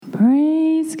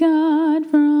Praise God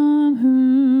from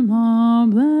whom all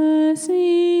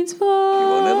blessings flow. You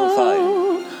will never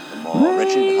find a more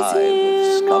wretched hive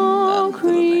of scum and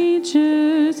villainy.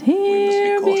 Creatures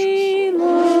here cautious.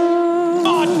 below.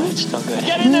 Oh, it's no good.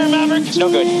 Get in there, Maverick. It's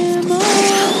no good.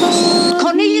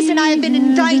 Cornelius and I have been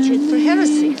indicted for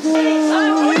heresy.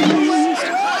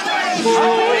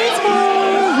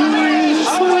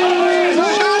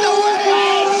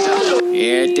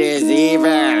 It is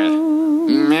evil.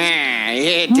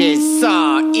 It is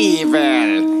so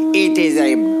evil. It is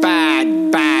a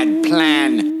bad, bad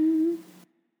plan.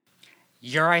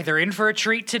 You're either in for a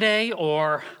treat today,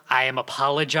 or I am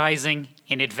apologizing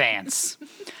in advance.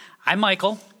 I'm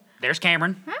Michael. There's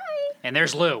Cameron. Hi. And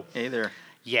there's Lou. Hey there.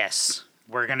 Yes,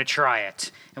 we're going to try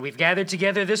it. And we've gathered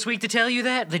together this week to tell you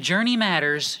that the journey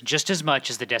matters just as much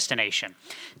as the destination.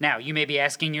 Now, you may be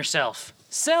asking yourself,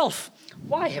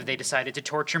 why have they decided to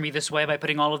torture me this way by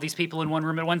putting all of these people in one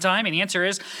room at one time? And the answer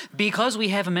is, because we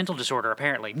have a mental disorder,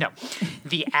 apparently. No.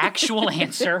 The actual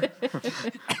answer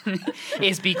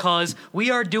is because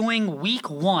we are doing week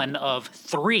 1 of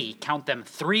 3, count them,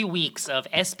 3 weeks of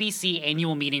SBC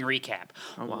annual meeting recap.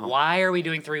 Oh, wow. Why are we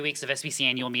doing 3 weeks of SBC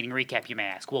annual meeting recap, you may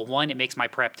ask? Well, 1, it makes my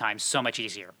prep time so much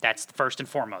easier. That's first and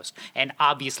foremost, and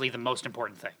obviously the most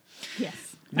important thing.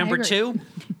 Yes. Number 2,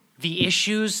 the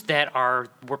issues that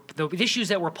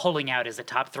we're pulling out as the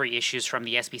top 3 issues from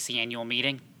the SBC annual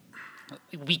meeting,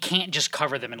 we can't just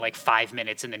cover them in like 5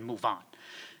 minutes and then move on.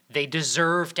 They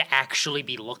deserve to actually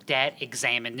be looked at,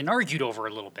 examined, and argued over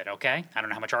a little bit, okay? I don't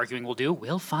know how much arguing we'll do.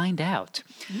 We'll find out.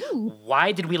 Ooh.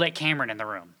 Why did we let Cameron in the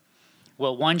room?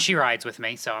 Well, 1, she rides with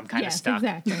me, so I'm kind of stuck.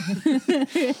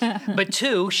 Exactly. But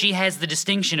 2, she has the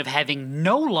distinction of having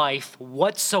no life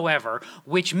whatsoever,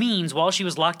 which means while she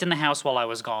was locked in the house while I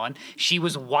was gone, she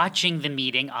was watching the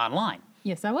meeting online.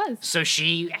 Yes, I was. So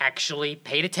she actually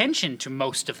paid attention to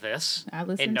most of this I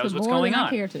listened and knows to what's more going than on. I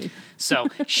care to. So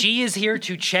she is here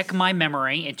to check my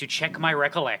memory and to check my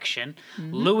recollection.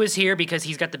 Mm-hmm. Lou is here because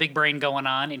he's got the big brain going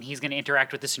on and he's going to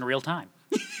interact with this in real time.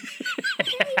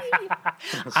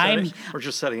 We're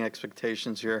just setting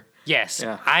expectations here. Yes,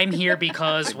 Yeah. I'm here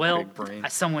because, well, Big brain.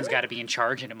 someone's got to be in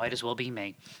charge and it might as well be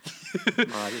me.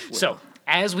 I just So,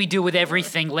 as we do with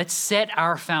everything, let's set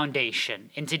our foundation.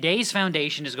 And today's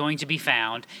foundation is going to be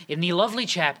found in the lovely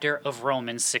chapter of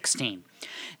Romans 16.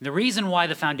 The reason why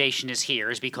the foundation is here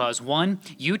is because, 1,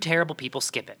 you terrible people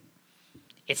skip it.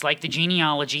 It's like the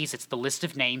genealogies, it's the list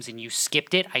of names, and you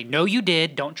skipped it. I know you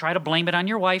did. Don't try to blame it on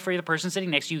your wife or the person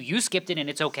sitting next to you. You skipped it, and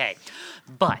it's okay.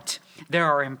 But there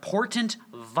are important,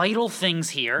 vital things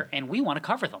here, and we want to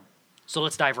cover them. So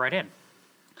let's dive right in.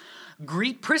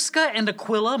 Greet Prisca and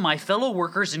Aquila, my fellow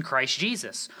workers in Christ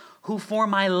Jesus, who for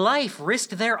my life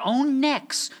risked their own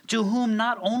necks, to whom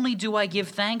not only do I give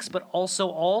thanks, but also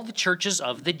all the churches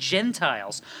of the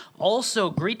Gentiles. Also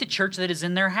greet the church that is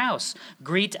in their house.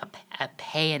 Greet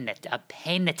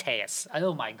Epaenetus.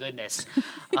 Oh my goodness.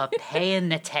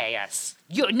 Epaenetus.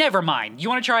 Never mind. You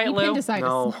want to try it, Lou?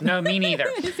 No. No, me neither.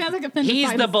 It sounds like appendicitis.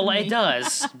 He's the to me. It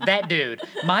does. That dude.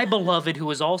 My beloved, who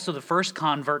was also the first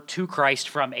convert to Christ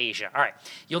from Asia. All right.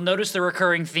 You'll notice the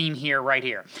recurring theme here, right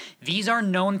here. These are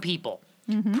known people.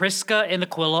 Mm-hmm. Prisca and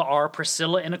Aquila are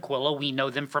Priscilla and Aquila. We know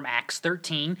them from Acts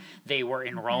 13. They were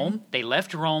in Rome. They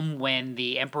left Rome when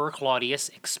the Emperor Claudius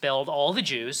expelled all the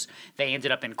Jews. They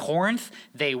ended up in Corinth.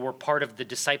 They were part of the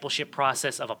discipleship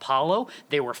process of Apollo.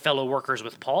 They were fellow workers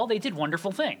with Paul. They did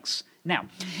wonderful things. Now,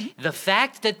 the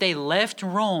fact that they left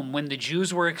Rome when the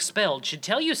Jews were expelled should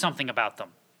tell you something about them.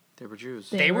 They were Jews.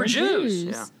 They were Jews.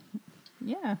 Yeah.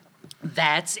 Yeah.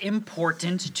 That's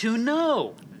important to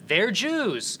know. They're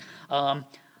Jews. Epaenetus.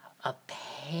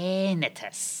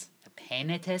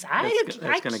 Epaenetus.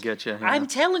 That's going to get you. Yeah. I'm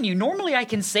telling you, normally I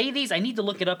can say these. I need to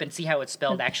look it up and see how it's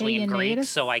spelled actually in Greek Epaenetus?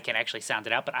 so I can actually sound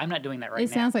it out, but I'm not doing that right It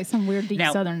now. sounds like some weird deep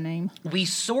Now- southern name. We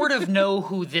sort of know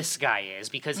who this guy is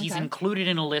because he's Okay. included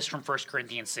in a list from 1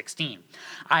 Corinthians 16.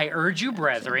 I urge you,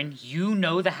 brethren, you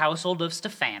know the household of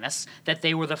Stephanas, that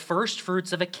they were the first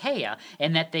fruits of Achaia,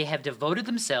 and that they have devoted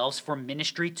themselves for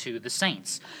ministry to the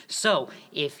saints. So,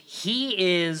 if he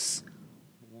is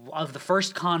of the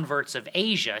first converts of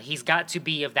Asia, he's got to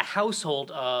be of the household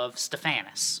of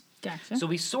Stephanas. Gotcha. So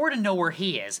we sort of know where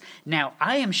he is. Now,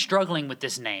 I am struggling with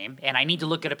this name, and I need to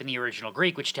look it up in the original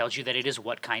Greek, which tells you that it is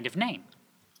what kind of name?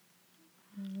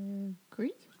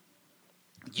 Greek?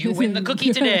 You win the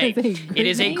cookie today. Is it a Greek It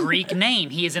is a name? Greek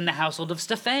name. He is in the household of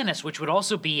Stephanas, which would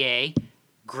also be a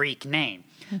Greek name.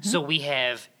 Mm-hmm. So we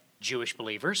have Jewish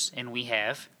believers, and we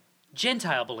have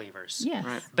Gentile believers.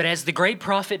 Yes. But as the great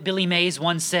prophet Billy Mays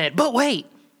once said, but wait,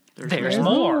 there's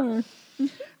more.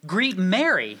 Greet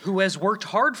Mary, who has worked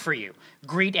hard for you.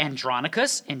 Greet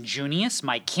Andronicus and Junius,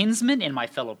 my kinsmen and my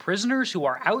fellow prisoners, who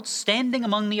are outstanding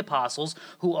among the apostles,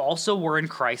 who also were in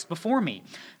Christ before me.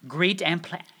 Greet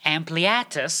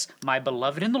Ampliatus, my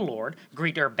beloved in the Lord.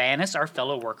 Greet Urbanus, our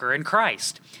fellow worker in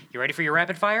Christ. You ready for your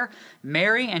rapid fire?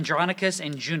 Mary, Andronicus,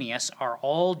 and Junius are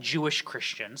all Jewish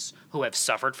Christians who have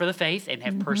suffered for the faith and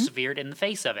have persevered in the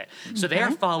face of it. So they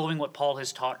are following what Paul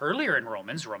has taught earlier in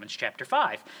Romans chapter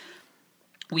 5.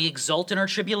 We exult in our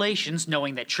tribulations,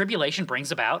 knowing that tribulation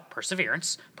brings about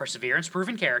perseverance, perseverance,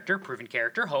 proven character,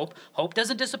 hope. Hope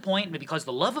doesn't disappoint because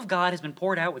the love of God has been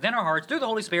poured out within our hearts through the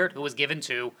Holy Spirit who was given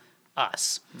to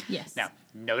us. Yes. Now,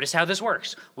 notice how this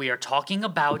works. We are talking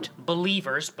about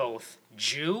believers, both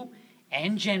Jew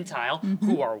and Gentile,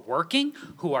 who are working,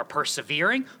 who are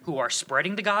persevering, who are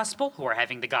spreading the gospel, who are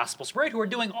having the gospel spread, who are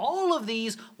doing all of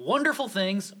these wonderful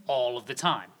things all of the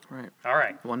time. Right. All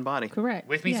right. One body. Correct.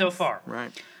 With me so Yes. far? Right.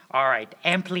 All right.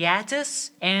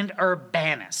 Ampliatus and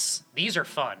Urbanus. These are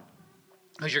fun.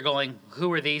 Because you're going,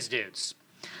 who are these dudes?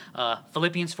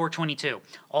 Philippians 4:22.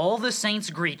 All the saints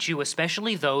greet you,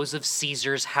 especially those of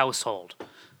Caesar's household.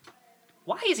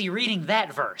 Why is he reading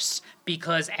that verse?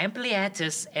 Because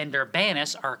Ampliatus and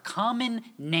Urbanus are common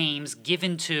names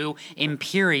given to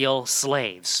imperial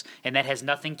slaves. And that has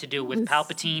nothing to do with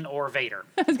Palpatine or Vader.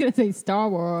 I was going to say Star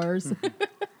Wars.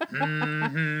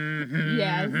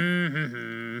 Yes.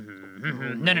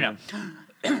 No.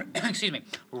 Excuse me.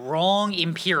 Wrong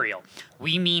imperial.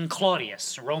 We mean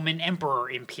Claudius, Roman Emperor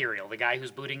imperial, the guy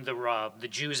who's booting the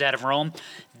Jews out of Rome.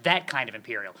 That kind of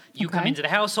imperial. You come Okay. into the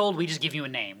household, we just give you a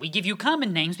name. We give you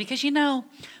common names because,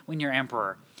 when you're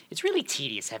emperor, it's really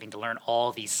tedious having to learn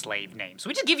all these slave names.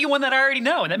 We just give you one that I already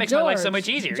know, and that makes my life so much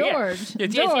easier. George.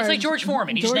 It's like George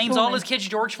Foreman. He just George names all Foreman. his kids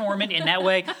George Foreman, and that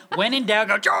way, when in doubt,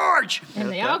 go, George! And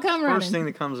they all come running. First thing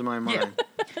that comes to my mind.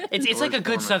 It's like a George good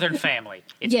Foreman. Southern family.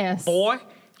 It's Yes. boy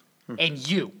and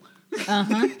you.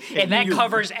 And that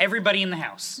covers everybody in the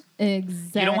house.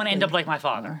 Exactly. You don't want to end up like my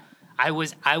father. I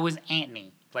was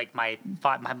Anthony, like my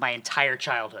entire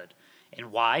childhood.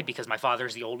 And why? Because my father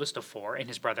is the oldest of four, and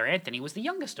his brother Anthony was the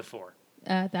youngest of four.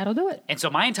 That'll do it. And so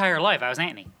my entire life, I was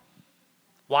Anthony.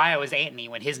 Why I was Anthony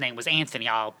when his name was Anthony,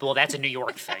 well, that's a New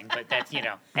York thing, but that's,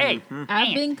 hey.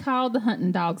 I've been called the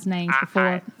hunting dogs names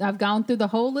before. I've gone through the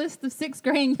whole list of 6th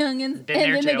grade youngins, Been and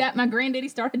there then they too. got my granddaddy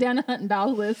started down the hunting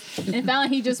dog list, and finally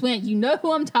he just went, "You know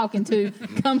who I'm talking to?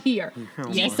 Come here."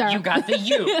 Yes, sir. You got the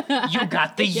U. You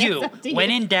got the Yes, U. I did.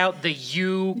 When in doubt, the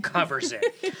U covers it.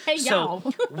 Hey, So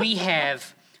y'all. we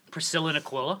have Priscilla and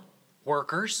Aquila,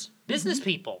 workers, business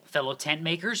people, fellow tent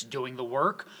makers doing the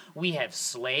work. We have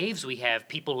slaves. We have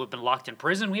people who have been locked in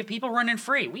prison. We have people running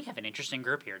free. We have an interesting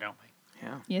group here, don't we?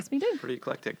 Yeah. Yes, we do. Pretty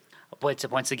eclectic. But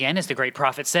once again, as the great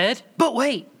prophet said, but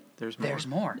wait, There's more. there's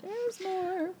more. There's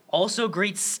more. Also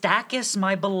greet Stachys,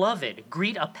 my beloved.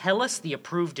 Greet Apelles, the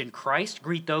approved in Christ.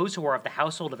 Greet those who are of the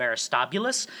household of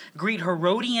Aristobulus. Greet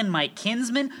Herodian, my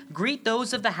kinsman. Greet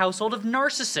those of the household of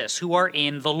Narcissus, who are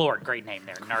in the Lord. Great name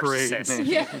there, Narcissus. name.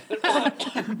 Yeah.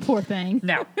 Poor thing.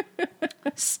 Now,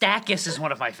 Stachys is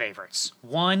one of my favorites.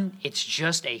 One, it's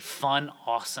just a fun,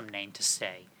 awesome name to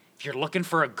say. If you're looking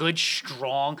for a good,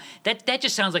 strong, that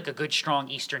just sounds like a good, strong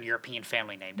Eastern European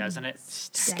family name, doesn't it?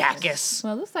 Stachys.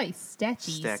 Well, it looks like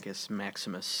statues. Stachys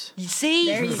Maximus. See?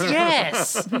 There you go.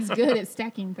 Yes. He's good at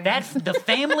stacking things. That the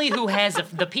family who has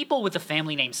the people with the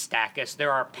family name Stachys.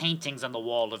 There are paintings on the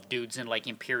wall of dudes in like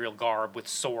imperial garb with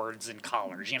swords and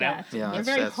collars. You know, Gotcha. Yeah, They're that's-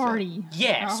 very that's hardy.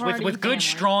 yes, A with hardy good family.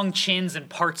 strong chins and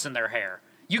parts in their hair.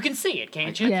 You can see it,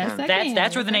 can't you? Yes, I can.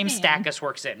 That's where the Yes, I name can. Stachys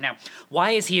works in. Now,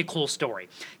 why is he a cool story?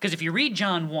 Because if you read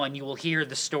John 1, you will hear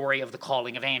the story of the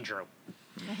calling of Andrew.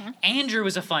 Andrew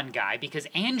is a fun guy because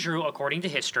Andrew, according to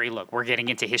history, look, we're getting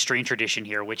into history and tradition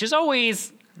here, which is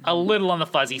always a little on the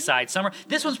fuzzy side.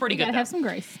 This one's pretty You good, gotta though. have some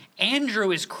grace.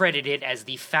 Andrew is credited as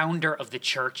the founder of the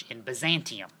church in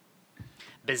Byzantium.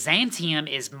 Byzantium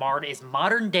is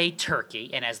modern-day Turkey,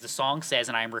 and as the song says,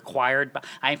 and I am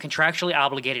contractually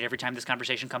obligated every time this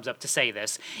conversation comes up to say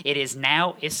this, it is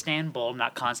now Istanbul,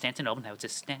 not Constantinople. Now it's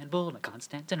Istanbul, not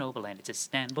Constantinople, and it's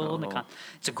Istanbul.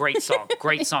 It's a great song.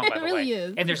 Great song, by It the way. really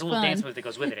is. And there's a little Fun. dance move that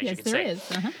goes with it, as Yes, you can there see.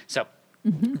 is. Uh-huh. So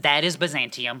that is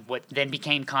Byzantium, what then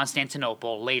became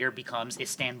Constantinople, later becomes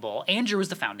Istanbul. Andrew is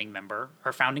the founding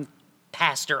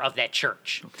pastor of that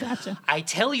church. Gotcha. I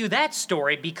tell you that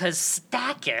story because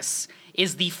Stachys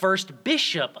is the first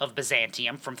bishop of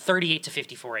Byzantium from 38 to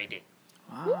 54 AD.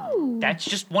 Ooh. That's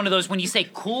just one of those when you say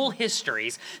cool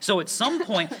histories. So at some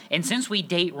point, and since we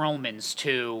date Romans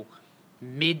to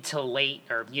mid to late,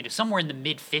 or somewhere in the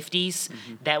mid 50s.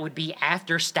 That would be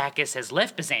after Stachys has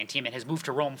left Byzantium and has moved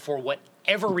to Rome for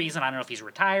whatever reason. I don't know if he's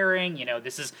retiring.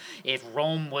 This is if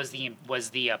Rome was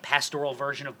the pastoral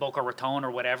version of Boca Raton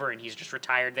or whatever, and he's just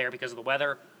retired there because of the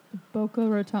weather. Boca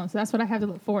Raton. So that's what I have to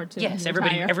look forward to. Yes,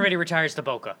 everybody retires to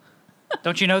Boca.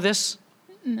 Don't you know this?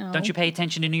 No. Don't you pay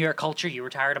attention to New York culture? You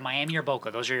retire to Miami or Boca.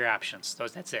 Those are your options.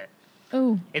 That's it.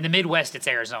 Oh. In the Midwest, it's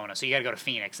Arizona, so you got to go to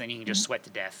Phoenix, then you can just sweat to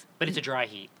death. But it's a dry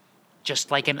heat,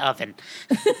 just like an oven.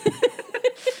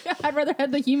 I'd rather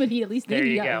have the humid heat. At least There then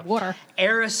you got go. water.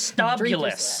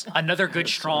 Aristobulus, another good,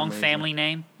 strong family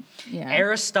name. Yeah.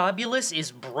 Aristobulus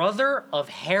is brother of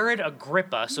Herod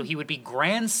Agrippa, so he would be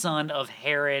grandson of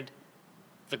Herod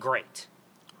the Great.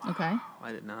 Okay.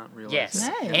 I did not realize. Yes,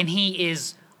 Hey. and he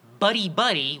is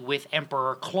buddy with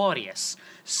Emperor Claudius.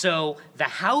 So the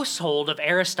household of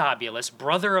Aristobulus,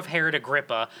 brother of Herod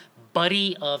Agrippa,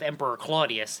 buddy of Emperor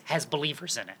Claudius, has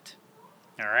believers in it.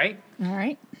 All right? All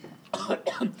right.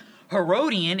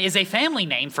 Herodian is a family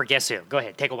name for guess who? Go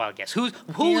ahead, take a wild guess. Who's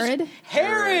Herod?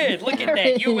 Herod! Look at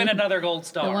that. You win another gold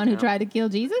star. The one who tried to kill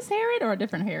Jesus, Herod, or a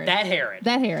different Herod? That Herod.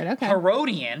 That Herod, okay.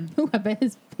 Herodian. I bet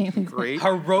his family's Great.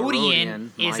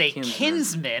 Herodian is my a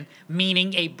kinsman,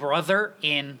 meaning a brother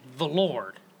in the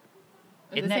Lord.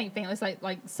 The Isn't that- same family. It's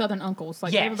like southern uncles.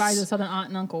 Like Yes. everybody's a southern aunt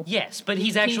and uncle. Yes, but he's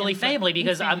He's actually kingdom, family but he's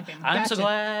because family. I'm so Gotcha.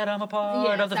 glad I'm a part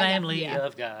Yes, of the I got- family yeah.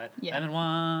 of God. Yeah. I've been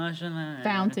washed in the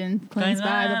Fountain cleansed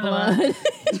by the blood. blood.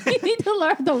 You need to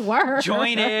learn the word.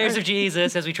 Join heirs of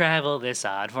Jesus as we travel this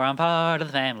side, for I'm part of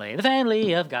the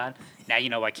family of God. Now you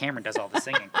know why Cameron does all the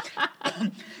singing.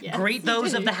 Yes, Greet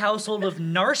those of the household of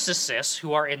Narcissus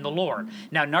who are in the Lord.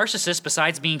 Now, Narcissus,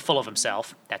 besides being full of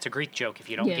himself, that's a Greek joke. If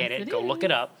you don't Yes, get it, it go look is.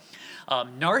 it up.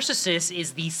 Narcissus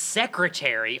is the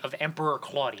secretary of Emperor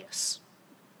Claudius.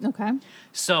 Okay.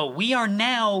 So we are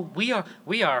no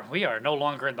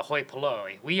longer in the hoi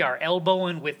polloi. We are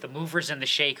elbowing with the movers and the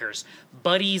shakers,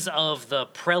 buddies of the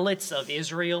prelates of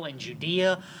Israel and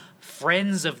Judea,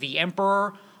 friends of the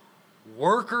emperor,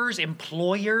 workers,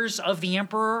 employers of the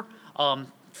emperor.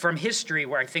 From history,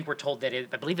 where I think we're told that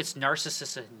I believe it's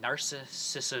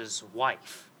Narcissus's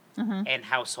wife and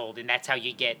household, and that's how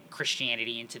you get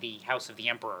Christianity into the house of the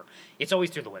emperor. It's always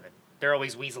through the women. They're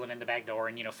always weaseling in the back door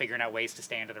and, figuring out ways to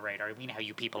stay under the radar. We know how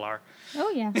you people are.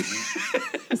 Oh, yeah.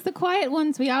 It's the quiet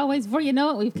ones. We always, before you know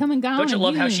it, we've come and gone. Don't you and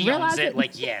love how didn't she realize owns it?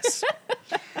 Like, yes.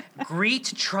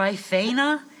 Greet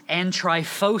Tryphena and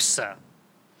Tryphosa.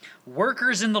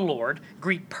 Workers in the Lord.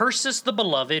 Greet Persis the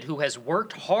beloved, who has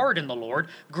worked hard in the Lord.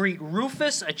 Greet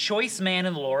Rufus, a choice man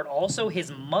in the Lord, also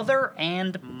his mother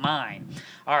and mine.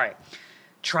 All right.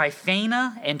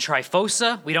 Tryphena and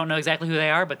Tryphosa, we don't know exactly who they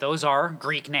are, but those are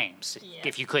Greek names. Yeah.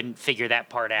 If you couldn't figure that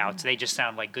part out, they just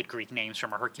sound like good Greek names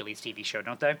from a Hercules TV show,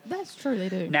 don't they? That's true, they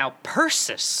do. Now,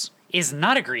 Persis is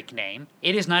not a Greek name.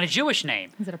 It is not a Jewish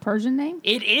name. Is it a Persian name?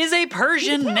 It is a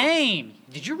Persian name.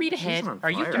 Did you read ahead? on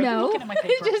Are you fire. No. looking at my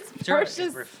paper? Just It's all right.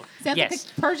 Persis. We're- Sounds Yes.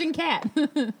 like a Persian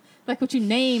cat. Like what you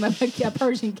name a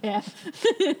Persian cat.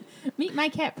 Meet my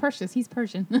cat Persis. He's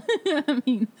Persian. I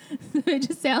mean, it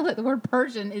just sounds like the word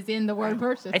Persian is in the word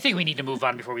Persis. I think we need to move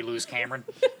on before we lose Cameron.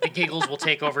 The giggles will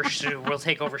take over. Will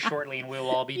take over shortly, and we'll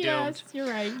all be doomed. Yes, you're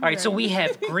right. All right, so we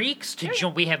have Greeks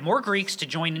we have more Greeks to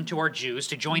join into our Jews,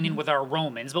 to join in with our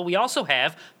Romans, but we also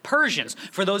have Persians.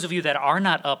 For those of you that are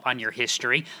not up on your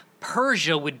history,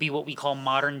 Persia would be what we call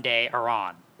modern day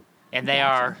Iran, and they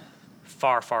are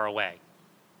far, far away,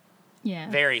 Yeah.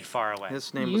 very far away.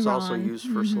 This name was also Iran. used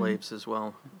for slaves as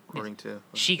well, according to.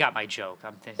 She got my joke.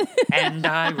 And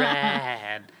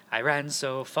I ran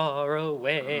so far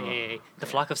away. The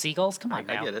flock of seagulls. Come on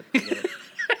I now. get it. I get it.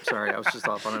 Sorry, I was just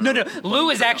off on No, another. Lou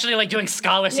is actually like doing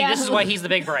scholar. See, this is Yeah. why he's the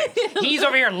big brain. He's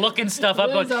over here looking stuff up.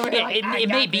 Lou's Going, over here like, it I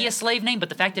may got be a this. slave name, but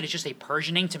the fact that it's just a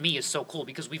Persian name to me is so cool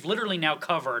because we've literally now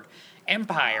covered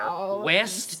empire, Oh,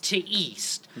 west to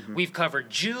east. We've covered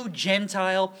Jew,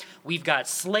 Gentile. We've got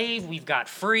slave. We've got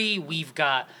free. We've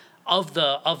got of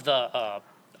the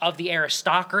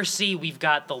aristocracy. We've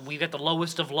got the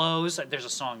lowest of lows. There's a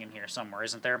song in here somewhere,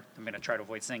 isn't there? I'm gonna try to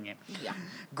avoid singing it. Yeah.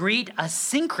 Greet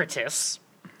Asyncratus,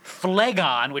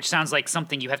 Phlegon, which sounds like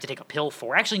something you have to take a pill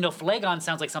for. Actually, no, Phlegon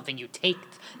sounds like something you take.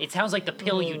 It sounds like the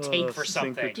pill you take for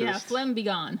something. Syncratus. Yeah, phlegm be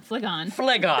gone. Phlegon.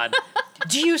 Phlegon.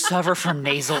 Do you suffer from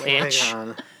nasal itch? Hang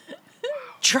on.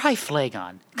 Try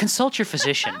Phlegon. Consult your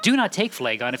physician. Do not take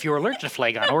Phlegon if you are allergic to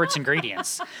Phlegon or its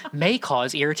ingredients. May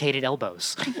cause irritated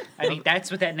elbows. I mean,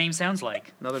 that's what that name sounds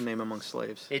like. Another name among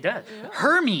slaves. It does.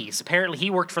 Hermes. Apparently,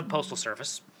 he worked for the Postal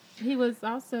Service. He was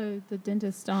also the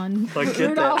dentist on I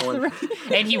get that one.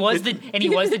 And he was the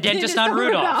dentist on on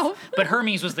Rudolph. Rudolph. But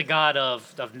Hermes was the god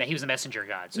of he was the messenger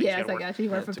god. So he's Yes, gotta I work. got you. He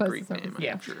worked for That's a Greek Postal name, Service.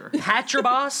 Yeah. I'm sure.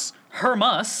 Patrobas,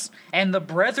 Hermas, and the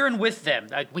brethren with them.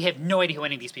 We have no idea who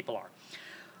any of these people are.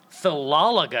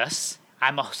 Philologus.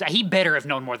 He better have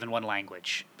known more than one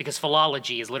language because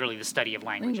philology is literally the study of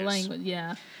languages. Language,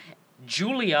 yeah.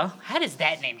 Julia, how does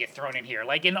that name get thrown in here?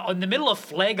 Like in the middle of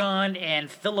Phlegon and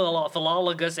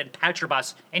Philologus and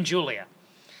Patrobas and Julia.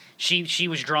 She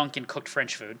was drunk and cooked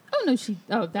French food. That's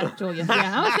Julia.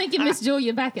 Yeah, I was thinking Miss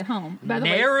Julia back at home. By the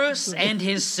way, Nerus and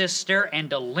his sister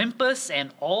and Olympus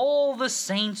and all the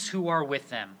saints who are with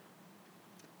them.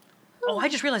 Oh, I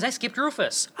just realized I skipped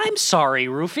Rufus. I'm sorry,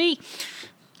 Rufy.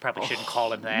 Probably shouldn't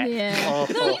call him that. Yeah.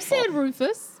 No, you said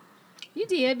Rufus. You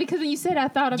did, because when you said I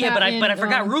thought about Yeah, but I in,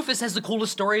 forgot Rufus has the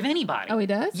coolest story of anybody. Oh, he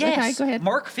does? Yes. Okay, go ahead.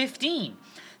 Mark 15.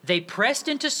 They pressed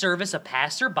into service a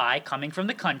passerby coming from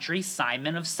the country,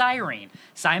 Simon of Cyrene.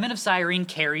 Simon of Cyrene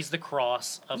carries the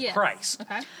cross of Yes. Christ.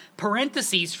 Okay.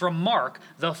 Parentheses from Mark,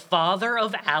 the father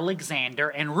of Alexander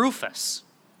and Rufus.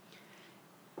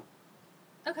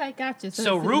 Okay, gotcha.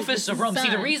 So it's Rufus of Rome. See,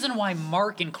 the son. reason why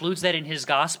Mark includes that in his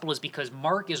gospel is because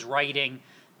Mark is writing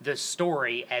the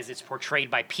story as it's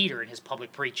portrayed by Peter in his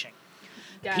public preaching.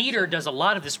 Gotcha. Peter does a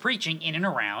lot of this preaching in and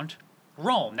around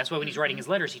Rome. That's why when he's writing his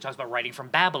letters, he talks about writing from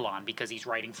Babylon, because he's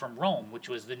writing from Rome, which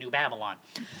was the new Babylon.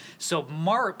 So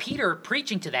Peter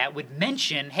preaching to that would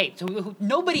mention, hey, so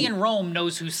nobody in Rome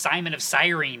knows who Simon of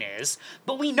Cyrene is,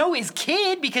 but we know his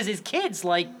kid because his kid's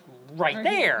like right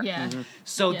there. Yeah.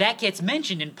 So Yeah. that gets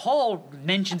mentioned, and Paul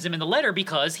mentions him in the letter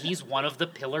because he's one of the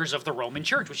pillars of the Roman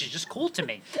church, which is just cool to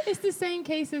me. It's the same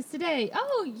case as today.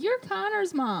 Oh, you're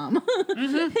Connor's mom.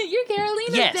 You're Carolina's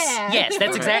Yes, dad. yes,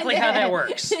 that's exactly how that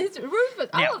works. It's Rufus.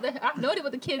 Now- I know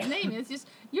what the kid's name is. Just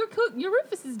you're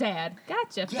Rufus's dad.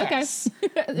 Gotcha. Yes.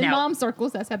 Okay. In Now- mom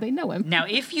circles, that's how they know him. Now,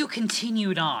 if you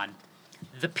continued on,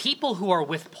 the people who are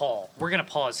with Paul, we're going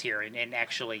to pause here and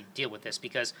actually deal with this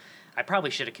because I probably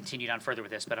should have continued on further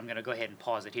with this, but I'm going to go ahead and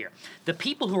pause it here. The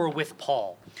people who are with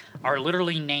Paul are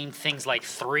literally named things like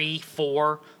 3,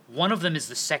 4. One of them is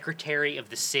the secretary of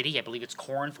the city. I believe it's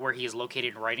Corinth, where he is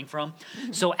located and writing from.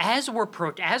 So as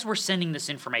we're sending this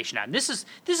information out, and this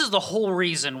is the whole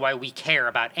reason why we care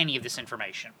about any of this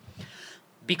information.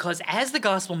 Because as the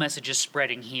gospel message is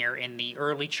spreading here in the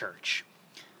early church,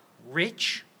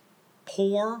 rich,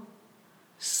 poor,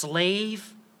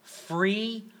 slave,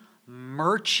 free,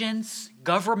 merchants,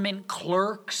 government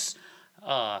clerks,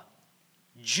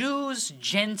 Jews,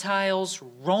 Gentiles,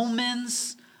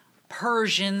 Romans,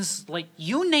 Persians, like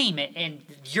you name it, and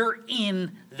you're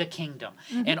in the kingdom.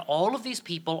 And all of these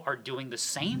people are doing the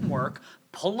same work,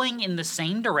 pulling in the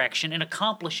same direction, and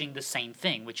accomplishing the same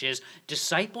thing, which is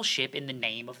discipleship in the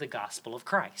name of the gospel of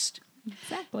Christ.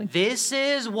 Exactly. This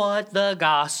is what the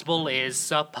gospel is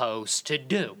supposed to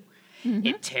do.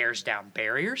 It tears down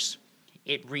barriers.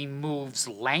 It removes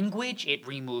language. It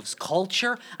removes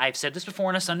culture. I've said this before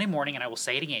on a Sunday morning, and I will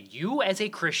say it again. You, as a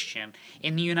Christian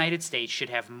in the United States, should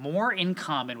have more in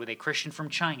common with a Christian from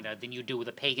China than you do with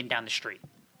a pagan down the street.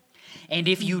 And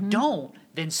if you don't,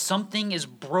 then something is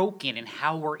broken in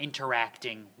how we're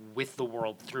interacting with the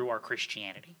world through our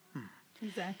Christianity.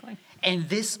 Exactly. And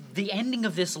the ending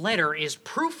of this letter is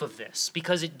proof of this,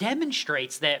 because it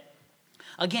demonstrates that,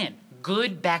 again,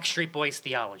 good Backstreet Boys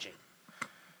theology.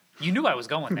 You knew I was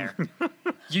going there.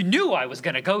 You knew I was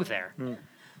going to go there.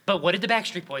 But what did the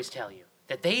Backstreet Boys tell you?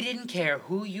 That they didn't care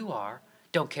who you are,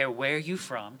 don't care where you're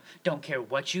from, don't care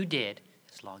what you did,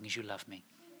 as long as you love me.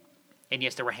 And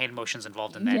yes, there were hand motions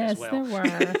involved in that Yes, as well. there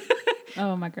were.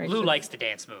 Oh my gracious. Lou likes the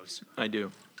dance moves. I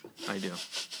do.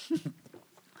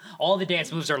 All the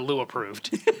dance moves are Lou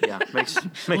approved. Yeah, makes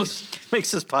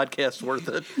this podcast worth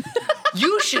it.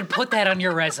 You should put that on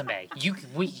your resume. You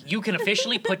can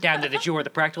officially put down that you are the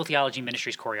Practical Theology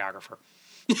Ministries choreographer.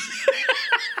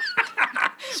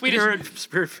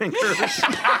 Spirit fingers.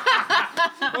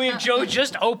 Joe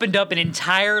just opened up an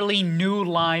entirely new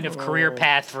line of career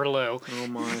path for Lou. Oh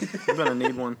my, I'm gonna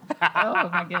need one. Oh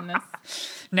my goodness.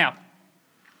 Now,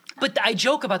 but I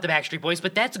joke about the Backstreet Boys,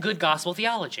 but that's good gospel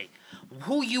theology.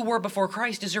 Who you were before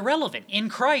Christ is irrelevant. In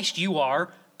Christ, you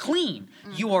are clean.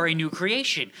 You are a new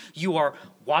creation. You are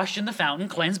washed in the fountain,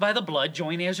 cleansed by the blood,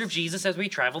 join the Ezra of Jesus as we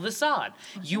travel the sod.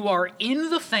 You are in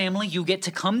the family. You get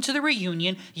to come to the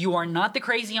reunion. You are not the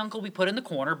crazy uncle we put in the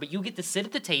corner, but you get to sit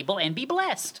at the table and be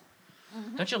blessed.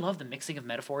 Don't you love the mixing of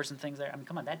metaphors and things there? I mean,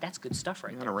 come on, that's good stuff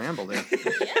right I'm there. gonna ramble there.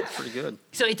 That's pretty good.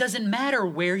 So it doesn't matter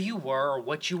where you were or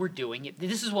what you were doing.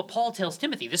 This is what Paul tells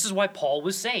Timothy. This is why Paul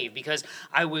was saved, because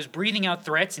I was breathing out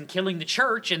threats and killing the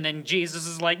church, and then Jesus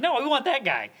is like, no, we want that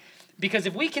guy. Because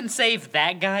if we can save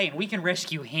that guy and we can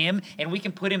rescue him and we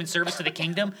can put him in service to the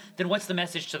kingdom, then what's the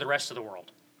message to the rest of the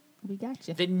world? We got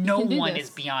you. That You no can do one this. is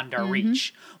beyond our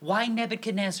reach. Why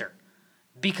Nebuchadnezzar?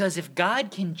 Because if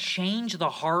God can change the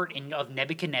heart of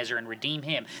Nebuchadnezzar and redeem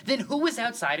him, then who is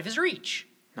outside of his reach?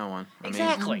 No one. I mean,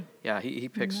 Exactly. yeah, he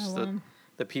picks No one.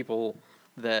 the people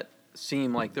that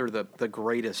seem like they're the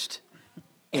greatest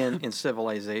in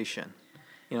civilization.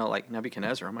 You know, like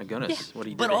Nebuchadnezzar. Oh my goodness, what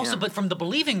he did But to also, him. but from the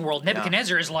believing world,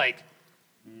 Nebuchadnezzar is like,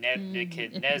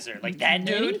 Nebuchadnezzar. Like that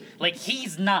dude, like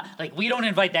he's not, like we don't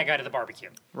invite that guy to the barbecue.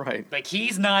 Right. Like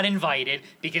he's not invited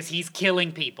because he's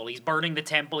killing people. He's burning the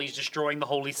temple. He's destroying the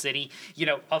holy city. You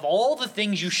know, of all the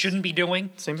things you shouldn't be doing.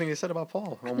 Same thing they said about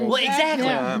Paul. Well, Almost. exactly.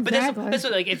 Yeah, But exactly. that's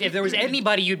what, like if there was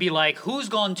anybody, you'd be like, who's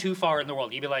gone too far in the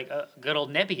world? You'd be like, good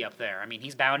old Nebby up there. I mean,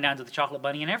 he's bowing down to the chocolate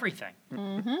bunny and everything.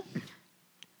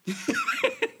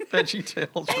 Veggie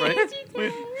Tales, right?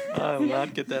 I will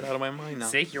not get that out of my mind now.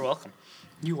 See, you're welcome.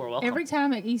 You are welcome. Every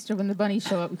time at Easter when the bunnies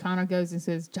show up, Connor goes and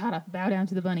says, Jada, bow down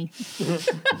to the bunny. In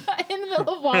the middle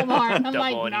of Walmart. I'm the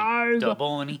like, bunny, no. the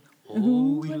bunny.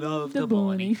 Oh, we love the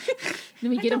bunny. Then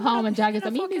we get him home and Jada goes,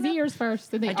 I'm eating his ears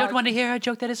first. And they I don't want to hear a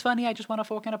joke that is funny. I just want a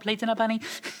fork and a plate and a bunny.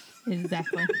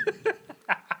 Exactly.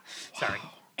 Sorry.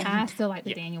 I still like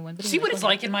the Daniel one. But See anyway, what it's go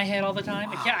ahead. like in my head all the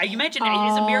time? Yeah, you imagine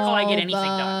it's a miracle I get anything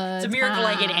done. It's a miracle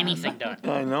I get anything done.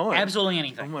 I know it. Absolutely Oh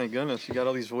anything. my goodness, you got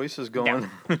all these voices going.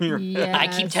 Yes. I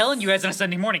keep telling you as on a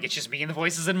Sunday morning, it's just me and the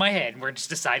voices in my head. We're just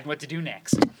deciding what to do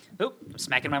next. Oop, I'm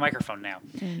smacking my microphone now.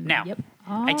 Now, Yep.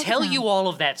 I All the tell time. you all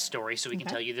of that story so we can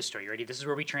Okay. tell you the story. You ready? This is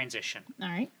where we transition. All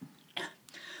right.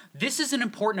 This is an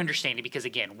important understanding because,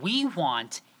 again, we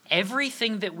want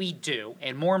everything that we do,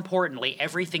 and more importantly,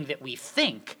 everything that we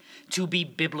think, to be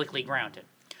biblically grounded.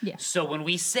 Yes. So when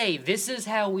we say this is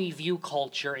how we view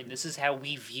culture and this is how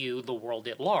we view the world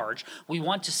at large, we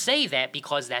want to say that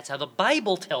because that's how the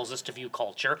Bible tells us to view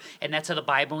culture, and that's how the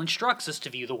Bible instructs us to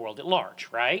view the world at large,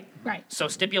 right? Right. So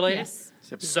stipulated? Yes.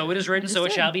 So it is written, so it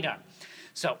Understood. shall be done.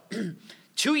 So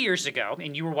 2 years ago,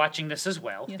 and you were watching this as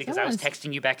well, Yes, because I I was was.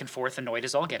 texting you back and forth, annoyed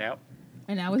as all get out.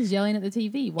 And I was yelling at the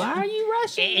TV. Why are you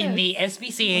rushing In the this?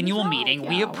 SBC annual wrong meeting, with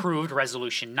we y'all? approved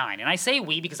Resolution 9. And I say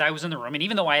we because I was in the room, and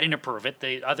even though I didn't approve it,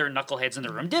 the other knuckleheads in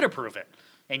the room did approve it.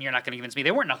 And you're not going to convince me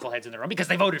they weren't knuckleheads in the room because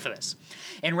they voted for this.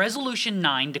 And Resolution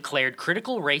 9 declared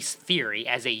critical race theory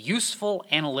as a useful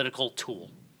analytical tool.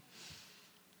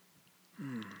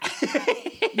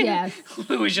 Yes.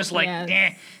 It was just like,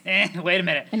 Yes. wait a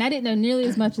minute. And I didn't know nearly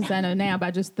as much as I know now,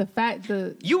 but just the fact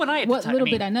that You and I at the what time, little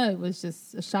I mean, bit I know was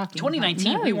just shocking.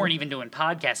 2019, Like, we no. weren't even doing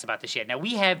podcasts about this yet. Now,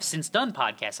 we have since done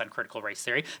podcasts on critical race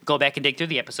theory. Go back and dig through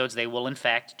the episodes. They will, in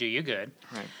fact, do you good.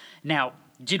 Right. Now,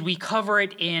 did we cover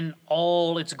it in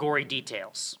all its gory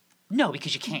details? No,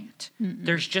 because you can't.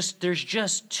 There's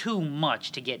just too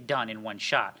much to get done in one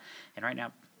shot. And right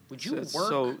now, would you It's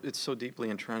work? it's so deeply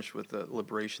entrenched with the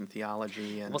liberation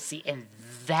theology, and Well, see, and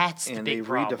that's the and they big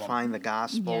problem. redefine the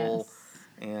gospel,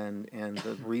 Yes. and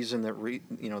the reason that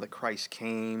that Christ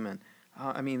came, and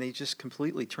I mean they just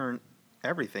completely turn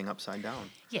everything upside down.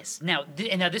 Yes. Now,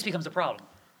 now this becomes a problem.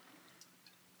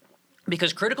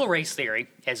 Because critical race theory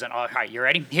is an all right, you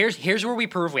ready? Here's where we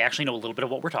prove we actually know a little bit of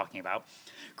what we're talking about.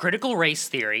 Critical race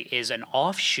theory is an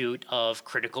offshoot of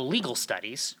critical legal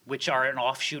studies, which are an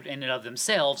offshoot in and of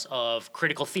themselves of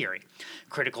critical theory.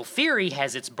 Critical theory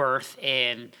has its birth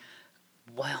in,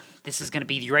 well, this is going to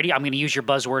be, you ready? I'm going to use your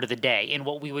buzzword of the day, in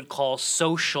what we would call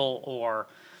social or,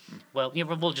 well,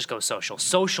 we'll just go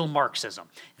social Marxism.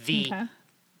 Okay.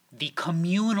 The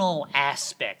communal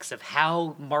aspects of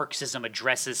how Marxism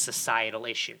addresses societal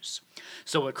issues.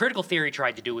 So what critical theory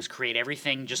tried to do was create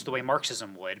everything just the way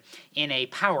Marxism would in a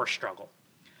power struggle.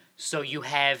 So you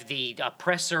have the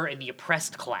oppressor and the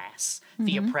oppressed class.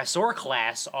 The oppressor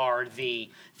class are the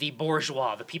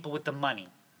bourgeois, the people with the money.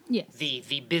 Yes.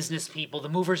 The business people, the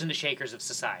movers and the shakers of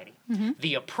society.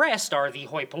 The oppressed are the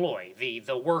hoi polloi,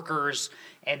 the workers,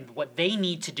 and what they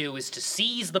need to do is to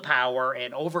seize the power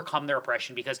and overcome their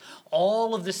oppression, because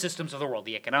all of the systems of the world,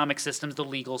 the economic systems, the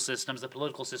legal systems, the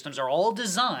political systems, are all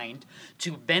designed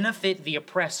to benefit the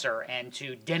oppressor and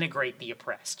to denigrate the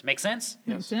oppressed. Make sense?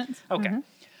 Makes sense. Okay.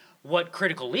 What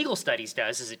critical legal studies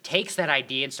does is it takes that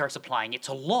idea and starts applying it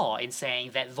to law and saying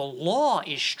that the law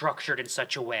is structured in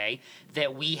such a way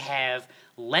that we have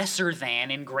lesser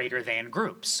than and greater than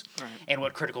groups. And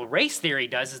what critical race theory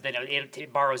does is that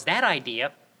it borrows that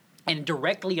idea and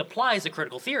directly applies the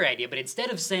critical theory idea, but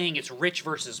instead of saying it's rich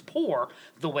versus poor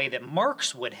the way that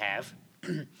Marx would have,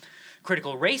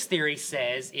 critical race theory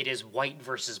says it is white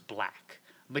versus black,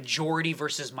 majority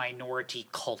versus minority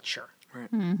culture.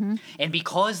 And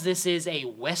because this is a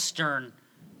Western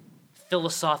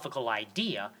philosophical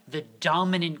idea, the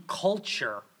dominant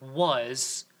culture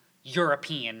was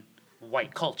European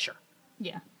white culture.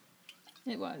 Yeah,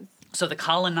 it was. So the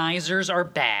colonizers are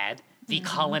bad, the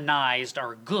colonized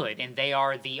are good, and they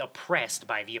are the oppressed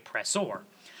by the oppressor.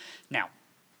 Now,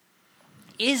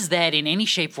 is that in any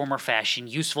shape, form, or fashion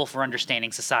useful for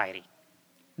understanding society?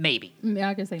 Maybe.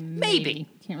 I could say maybe.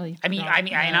 Can't really. And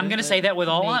I'm going to say that with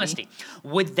all maybe. honesty.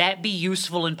 Would that be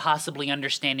useful in possibly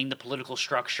understanding the political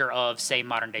structure of, say,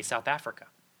 modern-day South Africa?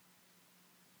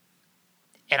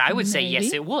 And I would say yes,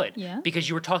 Maybe. it would. Yeah. Because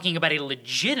you were talking about a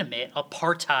legitimate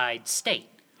apartheid state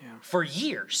for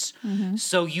years.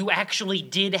 So you actually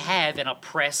did have an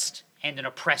oppressed and an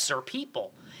oppressor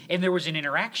people. And there was an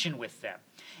interaction with them.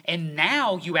 And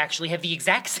now you actually have the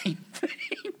exact same thing,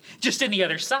 just in the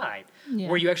other side,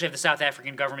 where you actually have the South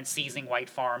African government seizing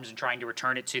white farms and trying to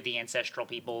return it to the ancestral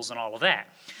peoples and all of that.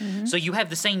 So you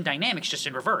have the same dynamics, just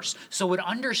in reverse. So with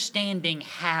understanding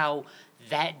how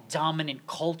that dominant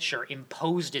culture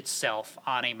imposed itself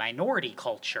on a minority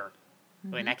culture,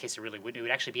 well, in that case it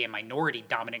would actually be a minority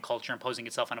dominant culture imposing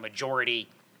itself on a majority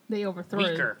They overthrew.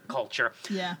 weaker culture.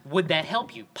 Yeah. Would that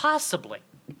help you? Possibly.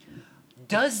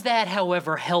 Does that,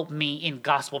 however, help me in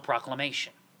gospel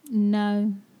proclamation?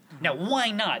 No, Now,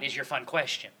 why not is your fun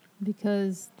question.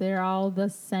 because they're all the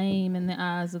same in the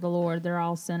eyes of the Lord. They're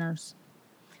all sinners.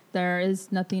 There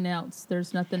is nothing else.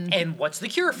 There's nothing And what's the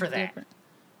cure for that? different.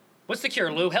 What's the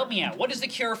cure, Lou? Help me out. What is the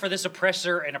cure for this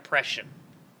oppressor and oppression?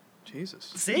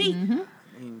 Jesus. See?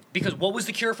 Because what was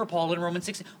the cure for Paul in Romans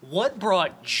 16? What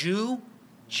brought Jew,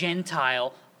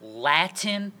 Gentile,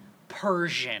 Latin,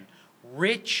 Persian,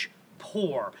 rich,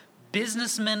 poor,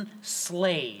 businessman,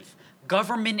 slave,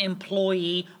 government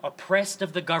employee, oppressed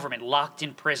of the government, locked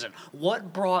in prison?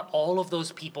 What brought all of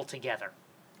those people together?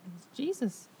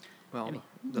 Jesus. Well,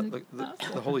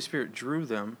 the Holy Spirit drew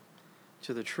them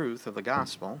to the truth of the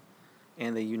gospel,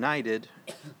 and they united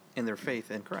in their faith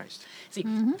in Christ. See,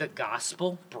 the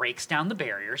gospel breaks down the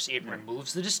barriers. It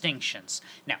removes the distinctions.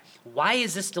 Now, why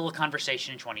is this still a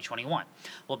conversation in 2021?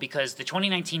 Well, because the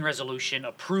 2019 resolution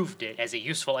approved it as a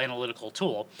useful analytical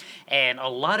tool, and a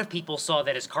lot of people saw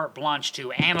that as carte blanche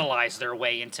to analyze their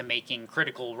way into making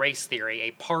critical race theory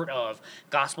a part of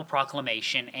gospel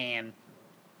proclamation and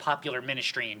popular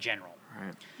ministry in general.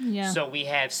 Right. Yeah. So we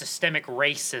have systemic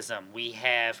racism. We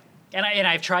have, and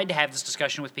I've tried to have this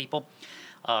discussion with people.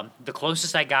 The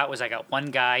closest I got was I got one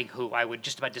guy who I would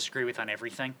just about disagree with on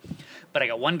everything, but I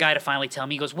got one guy to finally tell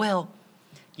me, he goes, well,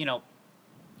 you know,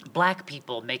 black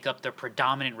people make up the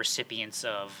predominant recipients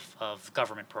of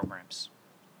government programs.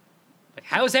 Like,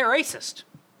 how is that racist?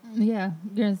 Yeah.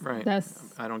 Right. That's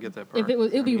I don't get that part. if it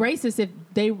would I be mean, racist if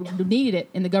they needed it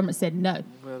and the government said no.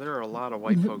 Well, there are a lot of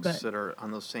white folks But- that are on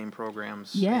those same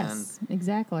programs. Yes,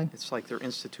 exactly. And it's like they're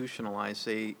institutionalized.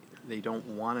 They don't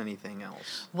want anything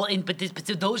else. Well, but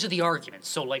those are the arguments.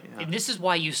 So, like, and this is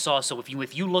why you saw. So,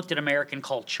 if you looked at American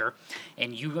culture,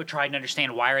 and you tried to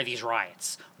understand why are these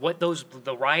riots,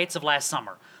 the riots of last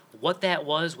summer, what that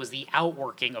was the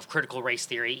outworking of critical race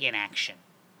theory in action,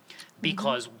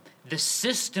 because the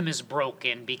system is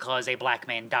broken because a black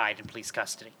man died in police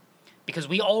custody, because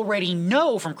we already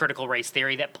know from critical race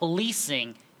theory that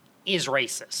policing is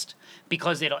racist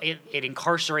because it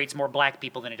incarcerates more black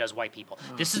people than it does white people.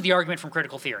 This is the argument from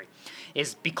critical theory,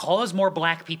 is because more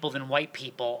black people than white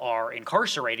people are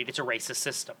incarcerated, it's a racist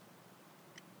system.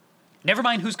 Never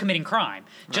mind who's committing crime.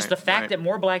 Just the fact that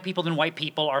more black people than white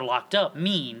people are locked up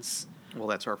means... Well,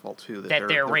 that's our fault, too. That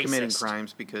they're committing racist.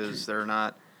 crimes because they're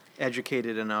not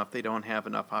educated enough. They don't have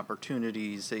enough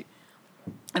opportunities.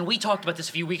 And we talked about this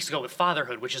a few weeks ago with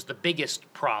fatherhood, which is the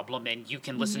biggest problem, and you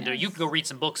can you can go read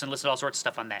some books and listen to all sorts of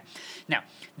stuff on that. Now,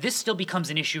 this still becomes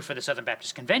an issue for the Southern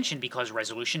Baptist Convention because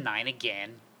Resolution 9,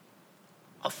 again,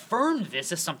 affirmed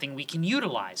this as something we can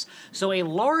utilize. So a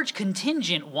large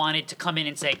contingent wanted to come in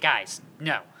and say, guys,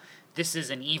 no, this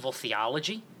is an evil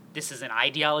theology. This is an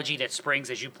ideology that springs,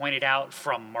 as you pointed out,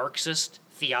 from Marxist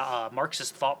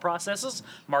thought processes,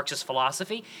 Marxist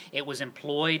philosophy. It was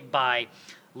employed by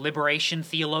liberation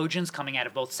theologians coming out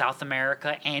of both South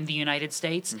America and the United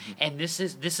States, and this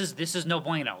is no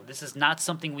bueno. This is not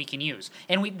something we can use.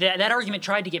 And that argument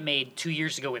tried to get made 2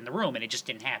 years ago in the room, and it just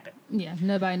didn't happen. Yeah,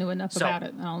 nobody knew enough about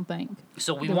it, I don't think.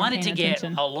 So we They weren't wanted to paying get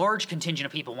attention. a large contingent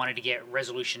of people wanted to get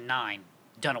Resolution 9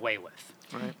 done away with.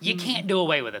 Right. You can't do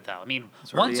away with it, though. I mean,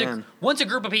 already in. once a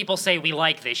group of people say we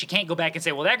like this, you can't go back and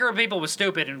say, well, that group of people was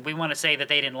stupid and we want to say that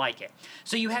they didn't like it.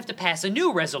 So you have to pass a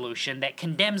new resolution that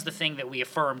condemns the thing that we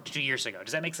affirmed 2 years ago.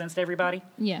 Does that make sense to everybody?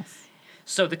 Yes.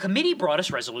 So the committee brought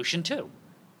us Resolution 2.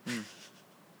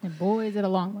 And boy, is it a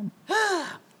long one.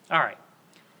 All right.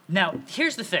 Now,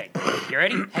 here's the thing. You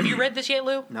ready? Have you read this yet,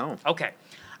 Lou? No. Okay.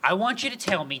 I want you to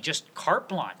tell me just carte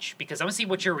blanche, because I want to see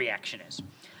what your reaction is.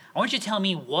 I want you to tell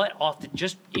me what,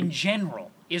 just in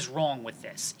general, is wrong with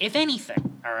this, if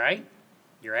anything. All right?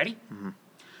 You ready? Mm-hmm.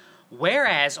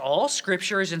 Whereas all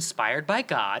Scripture is inspired by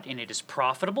God, and it is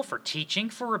profitable for teaching,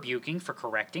 for rebuking, for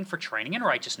correcting, for training in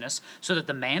righteousness, so that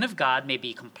the man of God may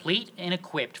be complete and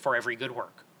equipped for every good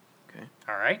work. Okay.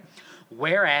 All right?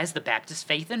 Whereas the Baptist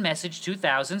Faith and Message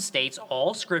 2000 states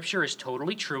all Scripture is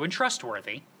totally true and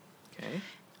trustworthy. Okay.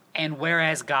 And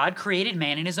whereas God created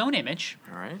man in his own image.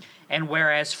 All right. And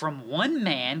whereas from one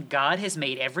man God has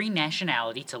made every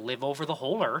nationality to live over the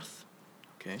whole earth.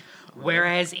 Okay.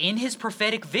 Whereas in his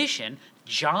prophetic vision,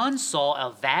 John saw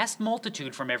a vast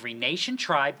multitude from every nation,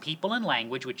 tribe, people, and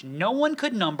language, which no one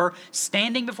could number,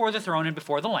 standing before the throne and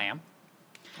before the Lamb.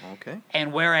 Okay.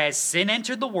 And whereas sin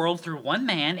entered the world through one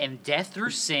man, and death through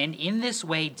sin, in this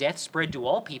way death spread to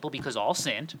all people because all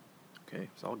sinned. Okay,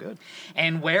 it's all good.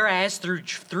 And whereas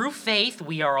through faith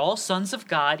we are all sons of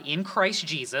God in Christ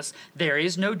Jesus, there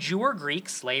is no Jew or Greek,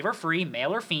 slave or free,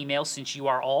 male or female, since you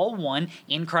are all one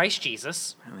in Christ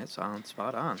Jesus. Man, that sounds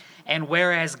spot on. And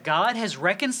whereas God has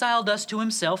reconciled us to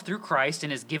himself through Christ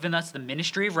and has given us the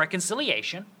ministry of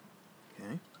reconciliation.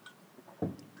 Okay.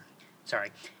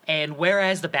 Sorry. And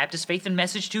whereas the Baptist Faith and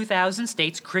Message 2000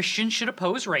 states Christians should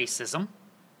oppose racism.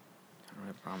 I don't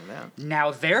have a problem with that.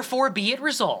 Now therefore be it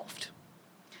resolved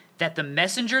that the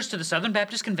messengers to the Southern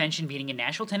Baptist Convention meeting in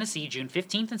Nashville, Tennessee, June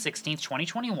 15th and 16th,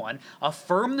 2021,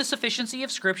 affirm the sufficiency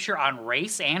of Scripture on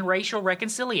race and racial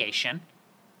reconciliation.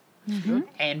 Mm-hmm.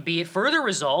 And be it further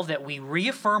resolved that we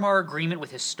reaffirm our agreement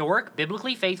with historic,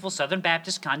 biblically faithful Southern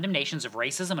Baptist condemnations of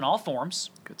racism in all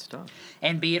forms. Good stuff.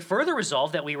 And be it further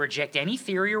resolved that we reject any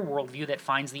theory or worldview that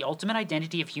finds the ultimate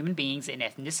identity of human beings in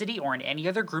ethnicity or in any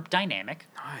other group dynamic.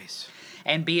 Nice.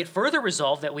 And be it further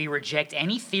resolved that we reject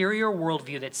any theory or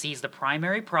worldview that sees the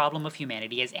primary problem of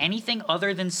humanity as anything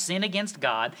other than sin against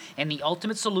God, and the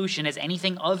ultimate solution as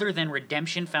anything other than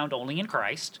redemption found only in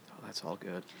Christ. Oh, that's all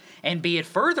good. And be it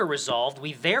further resolved,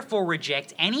 we therefore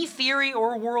reject any theory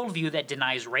or worldview that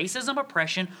denies racism,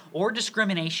 oppression, or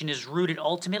discrimination is rooted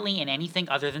ultimately in anything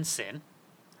other than sin.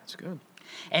 That's good.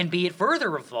 And be it further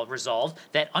resolved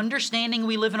that understanding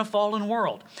we live in a fallen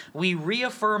world, we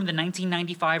reaffirm the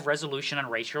 1995 resolution on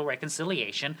racial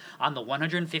reconciliation on the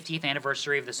 150th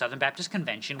anniversary of the Southern Baptist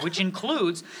Convention, which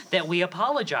includes that we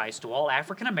apologize to all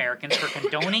African Americans for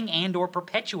condoning and or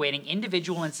perpetuating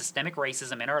individual and systemic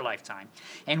racism in our lifetime.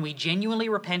 And we genuinely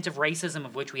repent of racism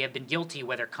of which we have been guilty,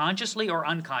 whether consciously or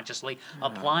unconsciously,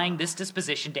 applying this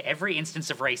disposition to every instance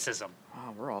of racism.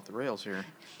 Wow, we're off the rails here.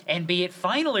 And be it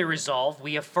finally resolved,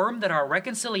 we affirm that our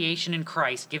reconciliation in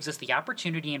Christ gives us the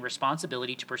opportunity and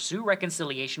responsibility to pursue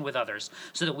reconciliation with others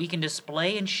so that we can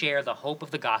display and share the hope of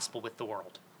the gospel with the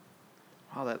world.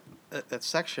 Wow, that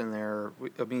section there,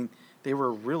 I mean, they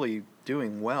were really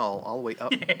doing well all the way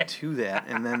up to that.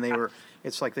 And then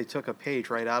it's like they took a page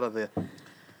right out of the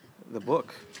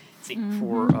book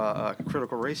for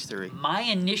critical race theory. My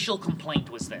initial complaint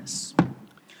was this.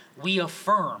 We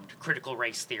affirmed critical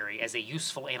race theory as a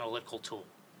useful analytical tool.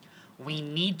 We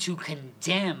need to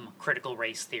condemn critical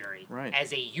race theory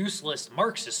as a useless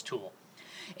Marxist tool.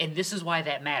 And this is why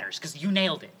that matters, because you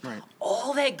nailed it. Right.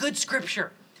 All that good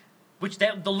scripture, which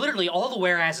literally all the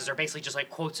whereases are basically just like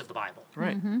quotes of the Bible.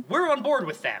 Right. Mm-hmm. We're on board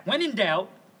with that. When in doubt,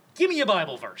 give me a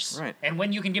Bible verse. Right. And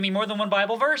when you can give me more than one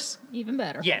Bible verse, even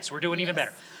better. Yes, we're doing even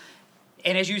better.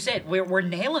 And as you said, we're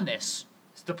nailing this.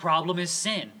 The problem is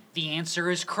sin. The answer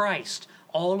is Christ.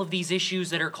 All of these issues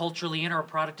that are culturally in are a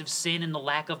product of sin and the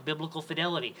lack of biblical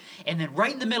fidelity. And then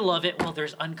right in the middle of it, well,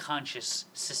 there's unconscious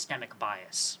systemic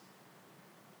bias.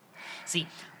 See,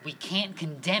 we can't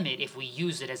condemn it if we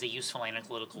use it as a useful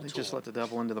analytical tool. Just let the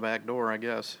devil into the back door, I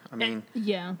guess. I mean,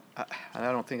 yeah.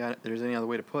 I don't think there's any other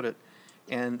way to put it.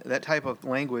 And that type of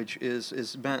language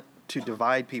is meant to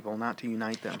divide people, not to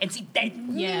unite them. And see,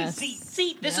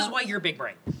 this is why you're big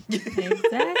brain.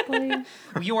 Exactly.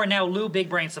 You are now Lou Big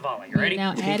Brain Savala. You ready?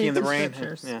 Now Pinky in the to brain.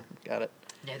 scriptures. Yeah, got it.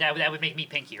 Yeah, that would make me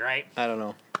Pinky, right? I don't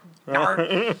know.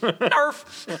 Narf.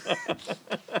 Narf.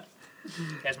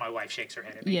 As my wife shakes her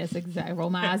head at me. Yes, exactly. Roll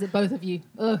my eyes at both of you.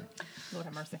 Ugh. Lord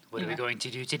have mercy. What are we going to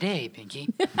do today, Pinky?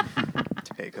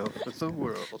 Take over the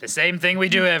world. The same thing we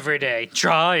do every day.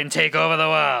 Try and take over the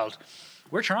world.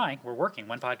 We're trying. We're working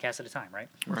one podcast at a time, right?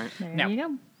 Right. There Now, you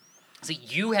go. See,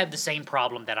 you have the same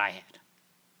problem that I had,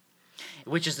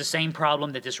 which is the same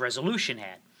problem that this resolution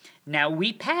had. Now,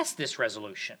 we passed this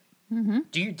resolution. Mm-hmm.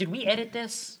 Did we edit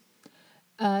this?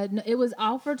 No, it was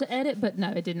offered to edit, but no,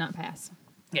 it did not pass.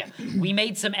 Yeah, we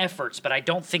made some efforts, but I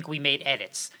don't think we made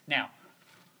edits. Now,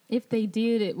 If they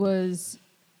did, it was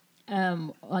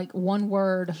like one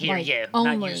word, Here, like yeah, not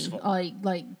only, useful.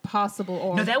 like possible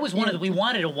or No, that was one of the. We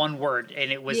wanted a one word,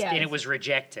 and it was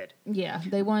rejected. Yeah,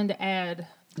 they wanted to add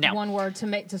Now- one word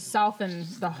to soften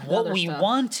the What other we stuff.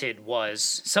 wanted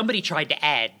was somebody tried to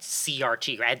add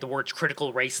CRT, or add the words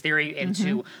critical race theory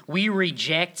into we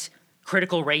reject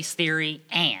critical race theory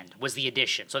and was the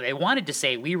addition. So they wanted to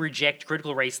say we reject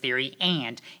critical race theory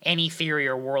and any theory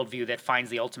or worldview that finds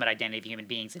the ultimate identity of human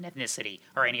beings in ethnicity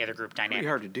or any other group dynamic. Pretty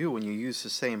hard to do when you use the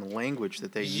same language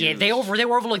that they use. Yeah, they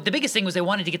were overlooked. The biggest thing was they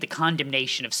wanted to get the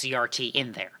condemnation of CRT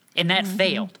in there, and that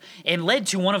failed, and led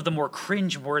to one of the more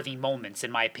cringe-worthy moments,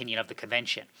 in my opinion, of the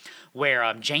convention,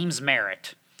 where James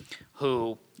Merritt,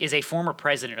 who is a former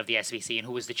president of the SBC and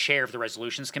who was the chair of the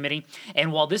resolutions committee,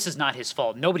 and while this is not his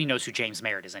fault, nobody knows who James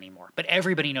Merritt is anymore, but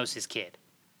everybody knows his kid.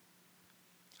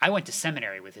 I went to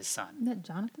seminary with his son, Isn't that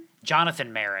Jonathan?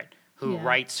 Jonathan Merritt, who Yeah.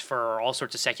 writes for all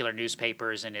sorts of secular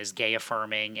newspapers and is gay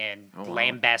affirming and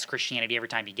lambasts Christianity every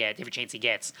chance he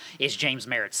gets, is James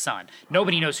Merritt's son.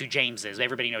 Nobody knows who James is.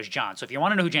 Everybody knows John. So if you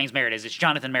want to know who James Merritt is, it's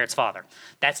Jonathan Merritt's father.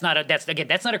 That's not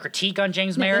a critique on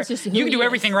James No, Merritt. that's just who You can he do is.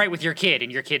 everything right with your kid,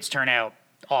 and your kids turn out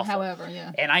awful. However,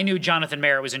 yeah. And I knew Jonathan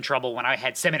Merritt was in trouble when I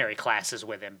had seminary classes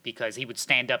with him because he would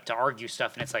stand up to argue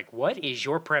stuff, and it's like, what is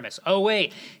your premise? Oh,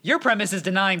 wait, your premise is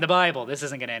denying the Bible. This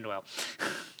isn't going to end well.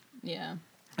 Yeah.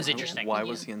 It's interesting. Why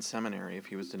was he in seminary if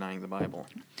he was denying the Bible?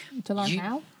 To learn You-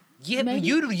 how? Yeah, Maybe.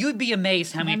 you'd be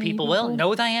amazed how many people. Well,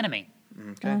 know thy enemy.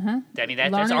 Okay. I mean,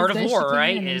 that's Learn art as of best war, you can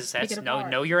right? and Is pick that's it know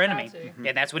apart. your Try enemy, to.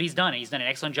 and that's what he's done. He's done an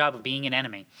excellent job of being an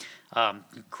enemy.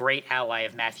 Great ally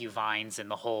of Matthew Vines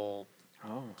and the whole,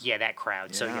 that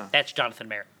crowd. So Yeah. that's Jonathan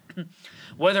Merritt.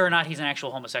 Whether or not he's an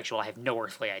actual homosexual, I have no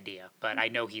earthly idea. But I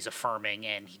know he's affirming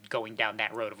and going down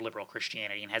that road of liberal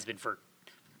Christianity and has been for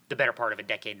the better part of a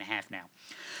decade and a half now.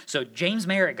 So James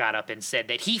Merritt got up and said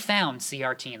that he found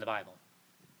CRT in the Bible.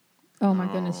 Oh my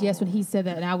goodness! Yes, when he said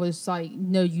that, and I was like,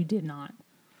 "No, you did not."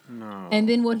 No. And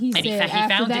then what he And said he after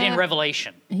found that, it in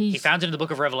Revelation. He he's- found it in the book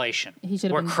of Revelation, He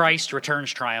should've where been- Christ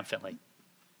returns triumphantly.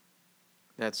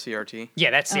 That's CRT?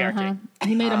 Yeah, that's CRT.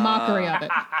 He made a mockery of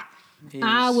it. He's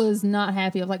I was not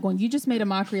happy. I was like, "When you just made a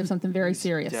mockery of something very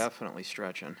serious." definitely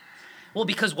stretching. Well,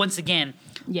 because once again,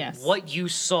 Yes. what you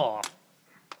saw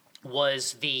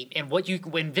was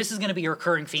when this is going to be a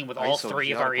recurring theme with all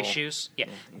three of our Isogetical. issues. Yeah,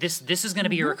 this is going to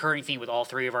be a recurring theme with all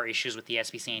three of our issues with the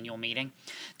SBC annual meeting.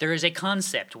 There is a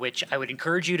concept which I would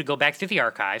encourage you to go back through the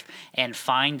archive and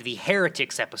find the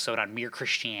Heretics episode on Mere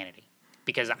Christianity,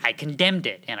 because I condemned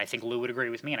it, and I think Lou would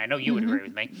agree with me, and I know you would agree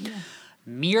with me.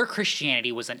 Mere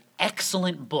Christianity was an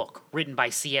excellent book written by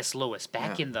C.S. Lewis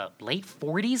back Yeah. in the late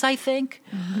 40s, I think.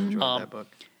 Enjoyed that book.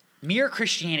 Mere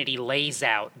Christianity lays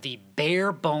out the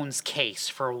bare bones case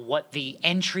for what the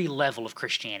entry level of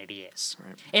Christianity is.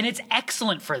 Right. And it's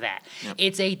excellent for that. Yep.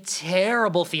 It's a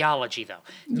terrible theology, though.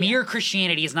 Mere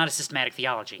Christianity is not a systematic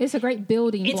theology. It's a great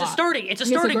building It's block. a starting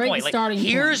great point. Like, starting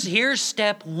here's point. here's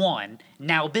step one,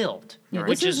 now build. Yeah,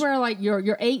 Which this is where like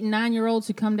your 8 and 9 year olds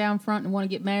who come down front and want to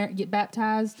get married, get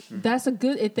baptized. That's a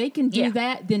good. If they can do Yeah.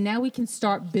 that, then now we can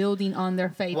start building on their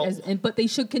faith. Well- But they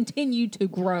should continue to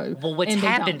grow. Well, what's and they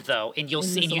happened don't. though, and you'll in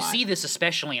see, this and you life. see this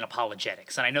especially in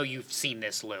apologetics, and I know you've seen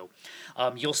this, Lou.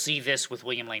 You'll see this with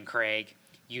William Lane Craig.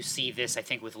 You see this, I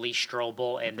think, with Lee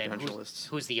Strobel, and then Evangelists.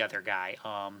 who's the other guy?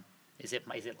 Is it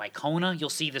Lycona? You'll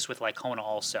see this with Lycona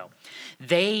also.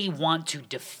 They want to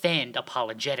defend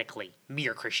apologetically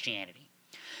mere Christianity.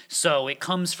 So it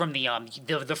comes from the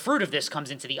fruit of this comes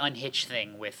into the unhitched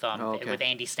thing with okay. with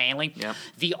Andy Stanley. Yep.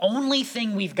 The only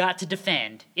thing we've got to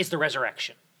defend is the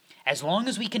resurrection. As long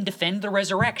as we can defend the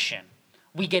resurrection,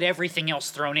 we get everything else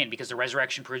thrown in because the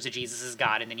resurrection proves that Jesus is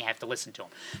God, and then you have to listen to him.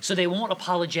 So they won't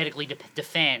apologetically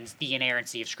defend the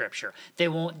inerrancy of Scripture. They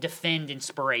won't defend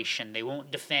inspiration. They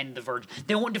won't defend the virgin.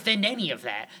 They won't defend any of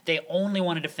that. They only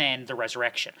want to defend the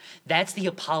resurrection. That's the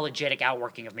apologetic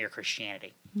outworking of mere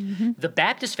Christianity. The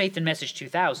Baptist Faith and Message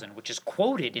 2000, which is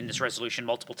quoted in this resolution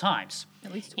multiple times,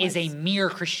 At least is a twice. mere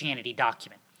Christianity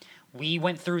document. We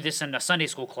went through this in a Sunday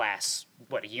school class,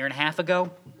 a year and a half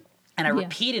ago? And I Yeah.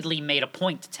 repeatedly made a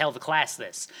point to tell the class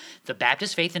this. The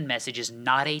Baptist Faith and Message is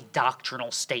not a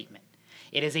doctrinal statement.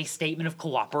 It is a statement of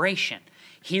cooperation.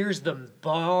 Here's the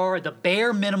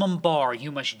bare minimum bar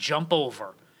you must jump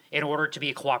over in order to be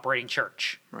a cooperating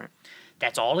church. Right.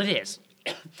 That's all it is.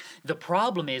 The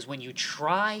problem is when you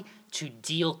try to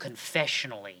deal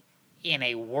confessionally in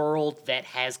a world that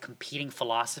has competing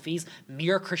philosophies,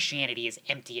 mere Christianity is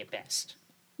empty at best.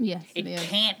 Yes, It is.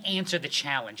 can't answer the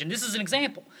challenge. And this is an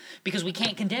example because we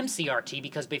can't condemn CRT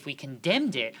because if we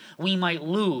condemned it, we might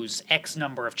lose X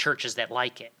number of churches that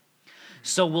like it.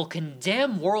 So we'll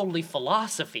condemn worldly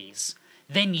philosophies,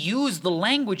 then use the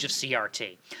language of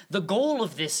CRT. The goal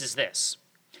of this is this.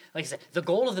 Like I said, the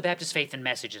goal of the Baptist Faith and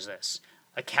Message is this.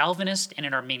 A Calvinist and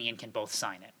an Arminian can both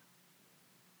sign it.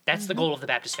 That's the goal of the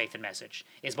Baptist Faith and Message,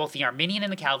 is both the Arminian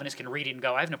and the Calvinist can read it and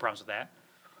go, I have no problems with that.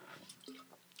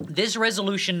 This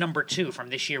resolution number 2 from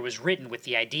this year was written with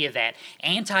the idea that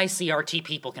anti-CRT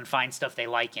people can find stuff they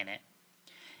like in it,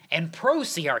 and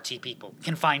pro-CRT people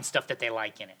can find stuff that they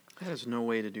like in it. That is no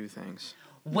way to do things.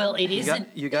 Well, it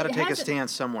isn't. You got to It take a hasn't-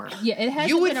 stance somewhere. Yeah, it hasn't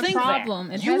You would been a think problem.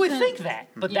 that. It You would hasn't- think that,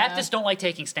 but Yeah. Baptists don't like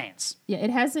taking stands. Yeah, it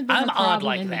hasn't been I'm a problem odd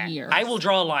like in that. the years. I will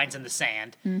draw lines in the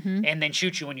sand and then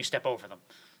shoot you when you step over them.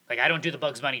 Like, I don't do the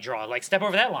Bugs Bunny draw. Like, step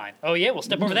over that line. Oh, yeah, we'll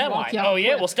step over that Walk line. you off Oh, a yeah,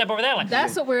 cliff. we'll step over that line.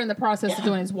 That's what we're in the process of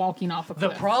doing, is walking off a The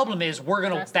cliff. problem is we're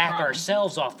going to That's the back problem.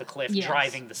 ourselves off the cliff Yes.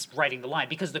 writing the line,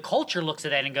 because the culture looks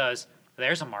at that and goes,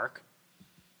 there's a mark.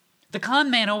 The con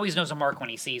man always knows a mark when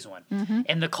he sees one,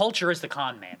 and the culture is the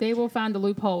con man. They will find the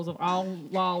loopholes of all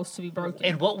laws to be broken.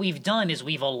 And what we've done is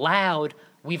we've allowed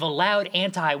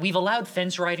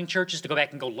fence riding churches to go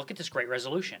back and go look at this great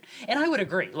resolution. And I would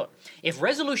agree. Look, if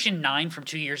resolution 9 from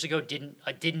 2 years ago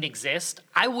didn't exist,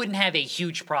 I wouldn't have a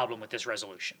huge problem with this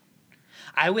resolution.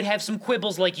 I would have some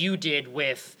quibbles like you did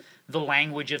with the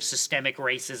language of systemic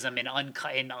racism and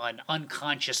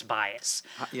unconscious bias.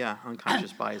 Yeah,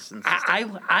 unconscious bias. And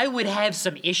I would have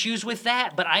some issues with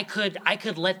that, but I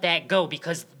could let that go,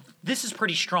 because this is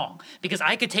pretty strong. Because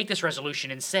I could take this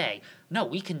resolution and say, no,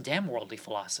 we condemn worldly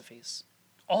philosophies.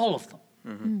 All of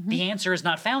them. The answer is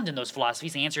not found in those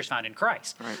philosophies. The answer is found in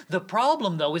Christ. Right. The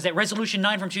problem, though, is that Resolution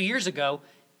 9 from 2 years ago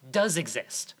does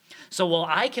exist. So while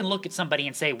I can look at somebody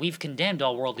and say, we've condemned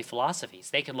all worldly philosophies,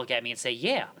 they can look at me and say,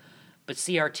 yeah, but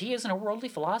CRT isn't a worldly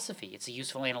philosophy. It's a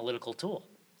useful analytical tool.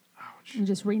 You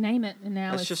just rename it, and now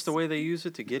That's it's just the way they use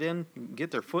it to get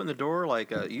their foot in the door,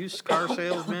 like a used car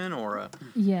salesman or a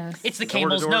Yes. It's the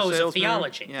camel's door-to-door nose of salesman.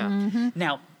 theology. Yeah.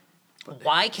 Now,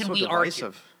 why can So we argue?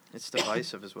 divisive. It's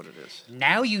divisive, is what it is.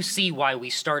 Now you see why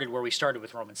we started where we started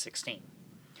with Romans 16.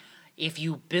 If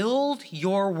you build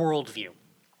your worldview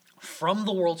from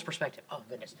the world's perspective, oh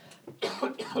goodness,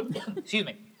 excuse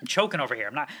me, I'm choking over here.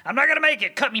 I'm not gonna make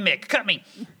it. Cut me, Mick. Cut me.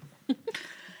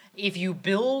 If you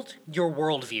build your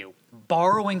worldview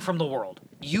borrowing from the world,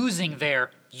 using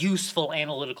their useful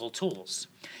analytical tools,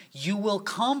 you will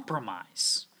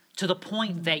compromise to the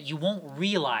point that you won't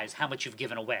realize how much you've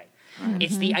given away.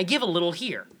 It's I give a little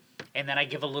here, and then I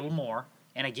give a little more,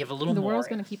 and I give a little the more. world's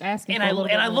going to keep asking And for I a little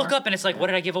bit look more. up and it's like, what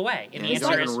did I give away? And the You answer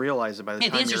don't is even realize it by the Yeah,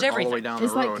 the time answer's you're all the way everything. down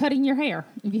It's the road. like cutting your hair.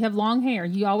 If you have long hair,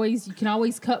 you can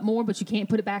always cut more, but you can't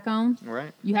put it back on.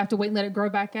 Right. You have to wait and let it grow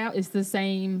back out. It's the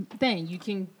same thing. You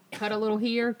can cut a little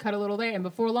here, cut a little there, and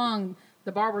before long,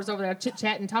 the barber's over there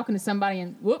chit-chatting, talking to somebody,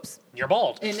 and whoops, you're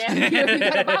bald. and now you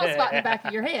got a bald spot in the back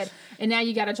of your head, and now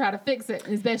you got to try to fix it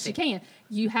as best you can.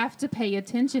 You have to pay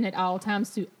attention at all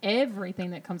times to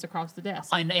everything that comes across the desk.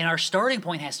 And our starting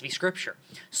point has to be Scripture.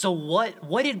 So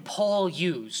what did Paul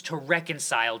use to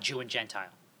reconcile Jew and Gentile?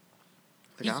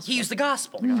 The gospel. He used the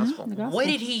gospel. Gospel. The gospel. What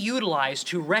did he utilize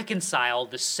to reconcile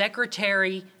the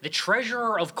secretary, the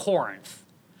treasurer of Corinth,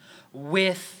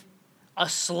 with a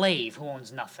slave who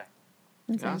owns nothing?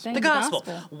 The same thing, The gospel.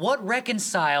 What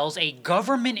reconciles a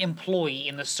government employee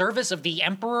in the service of the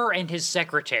emperor and his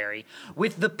secretary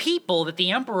with the people that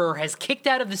the emperor has kicked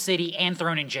out of the city and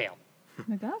thrown in jail?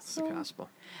 The gospel. The gospel.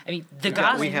 I mean, the We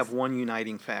gospel. have one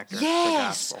uniting factor.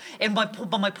 Yes, The gospel. and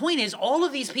but my point is, all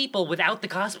of these people without the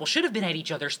gospel should have been at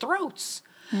each other's throats.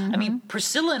 I mean,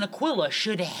 Priscilla and Aquila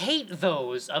should hate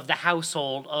those of the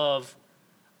household of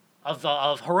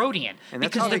Herodian, And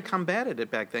that's because how they they're- combated it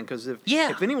back then. Because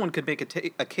Yeah. if anyone could make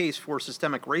a case for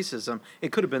systemic racism,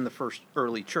 it could have been the first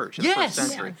early church in the Yes, first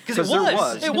century. because it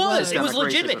there was systemic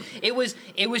legitimate. racism.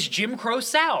 It was Jim Crow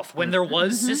South when there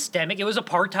was systemic. It was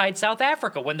apartheid South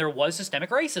Africa when there was systemic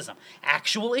racism,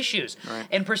 actual issues. Right.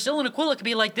 And Priscilla and Aquila could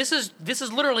be like, this is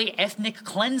literally ethnic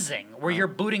cleansing, where you're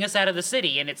booting us out of the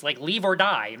city, and it's like leave or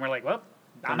die, and we're like, well,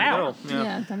 I'm Time to out. go. Yeah.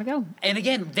 Yeah, time to go. And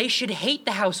again, they should hate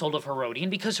the household of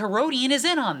Herodian because Herodian is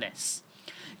in on this.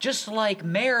 Just like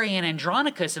Mary and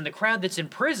Andronicus and the crowd that's in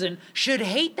prison should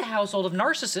hate the household of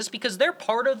Narcissus because they're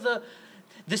part of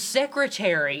the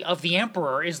secretary of the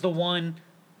emperor is the one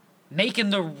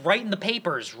writing the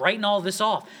papers, writing all this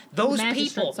off. Those people,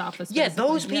 magistrate's office, yeah, basically,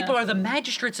 those people yeah. are the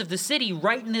magistrates of the city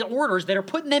writing the orders that are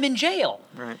putting them in jail.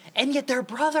 Right. And yet they're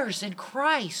brothers in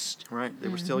Christ. Right. They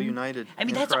were still united. I mean,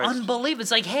 in that's Christ. unbelievable.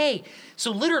 It's like, hey,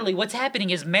 so literally what's happening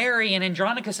is Mary and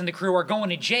Andronicus and the crew are going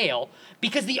to jail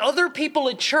because the other people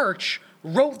at church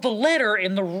wrote the letter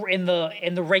in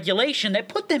the regulation that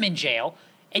put them in jail,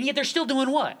 and yet they're still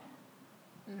doing what?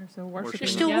 They're still worshiping. They're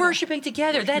still together. worshiping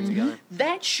together. together.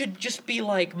 That should just be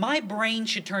like, my brain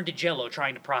should turn to jello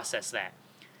trying to process that.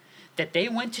 That they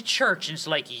went to church and it's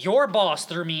like, your boss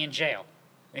threw me in jail.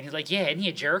 And he's like, yeah, isn't he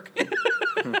a jerk?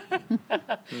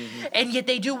 And yet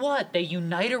they do what? They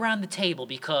unite around the table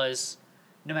because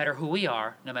no matter who we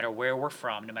are, no matter where we're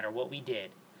from, no matter what we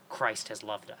did, Christ has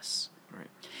loved us. Right.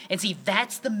 And see,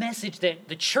 that's the message that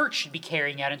the church should be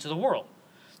carrying out into the world.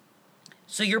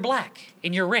 So you're black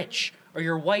and you're rich, or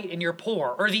you're white and you're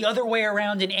poor, or the other way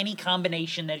around in any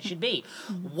combination that it should be.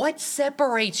 What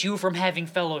separates you from having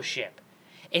fellowship?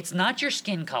 It's not your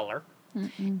skin color.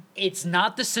 It's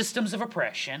not the systems of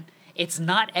oppression. It's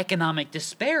not economic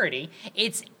disparity.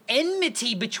 It's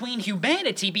enmity between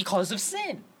humanity because of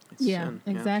sin. It's Yeah, sin,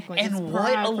 exactly. It's And what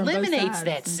pride from both eliminates sides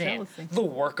that and sin? jealousy. The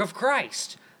work of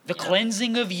Christ. The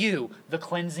cleansing of you. The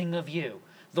cleansing of you.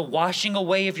 The washing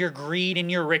away of your greed and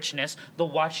your richness. The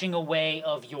washing away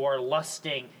of your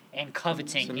lusting and It's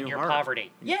coveting a in new your heart.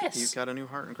 poverty. You've Yes. got a new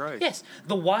heart in Christ. Yes.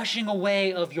 The washing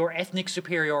away of your ethnic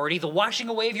superiority. The washing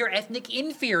away of your ethnic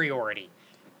inferiority.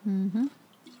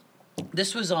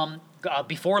 This was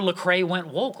before Lecrae went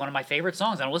woke, one of my favorite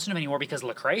songs. I don't listen to him anymore because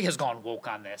Lecrae has gone woke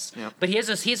on this. Yep. But he has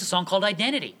a song called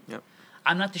Identity. Yep.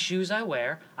 I'm not the shoes I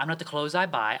wear. I'm not the clothes I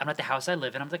buy. I'm not the house I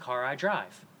live in. I'm the car I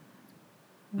drive.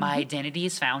 My identity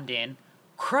is found in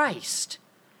Christ.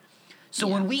 So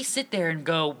when we sit there and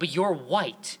go, but you're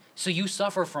white, so you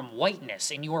suffer from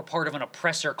whiteness and you are part of an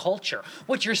oppressor culture,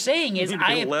 what you're saying is You need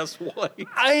to be less white.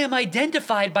 I am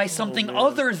identified by something man.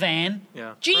 other than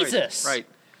Yeah. Jesus. Right.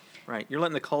 Right. You're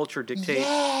letting the culture dictate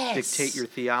your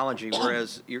theology,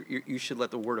 whereas you should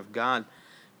let the Word of God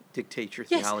dictate your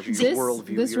Yes. theology, your This,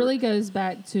 worldview. this your, really goes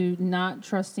back to not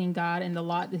trusting God and the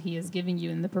lot that He has given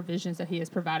you and the provisions that He has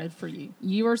provided for you.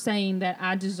 You are saying that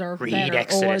I deserve Read better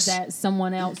Exodus. or that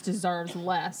someone else deserves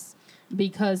less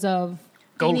because of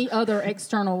Go- any other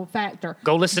external factor.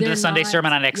 Go listen to They're the Sunday not-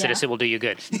 sermon on Exodus. yeah. It will do you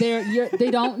good. They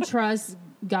don't trust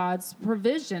God's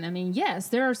provision. I mean, yes,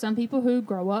 there are some people who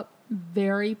grow up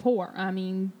very poor. I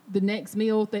mean, the next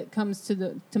meal that comes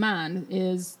to mind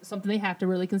is something they have to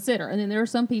really consider. And then there are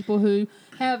some people who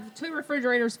have 2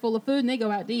 refrigerators full of food and they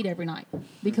go out to eat every night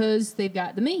because they've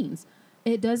got the means.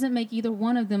 It doesn't make either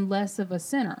one of them less of a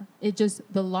sinner. It just,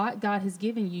 the lot God has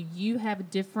given you, you have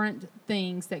different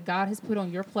things that God has put on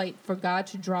your plate for God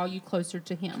to draw you closer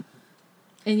to Him.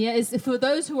 And yet, it's, for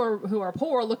those who are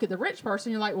poor, look at the rich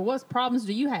person. You're like, well, what problems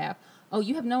do you have? Oh,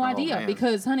 you have no idea man.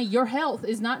 because, honey, your health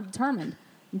is not determined.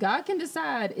 God can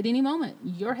decide at any moment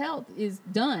your health is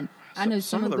done. I know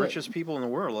some of the richest people in the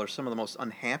world are some of the most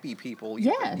unhappy people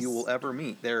Yes. you will ever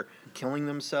meet. They're killing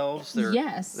themselves. They're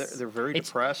Yes. they're very It's-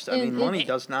 depressed. I and- mean, and- money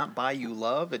does not buy you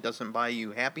love. It doesn't buy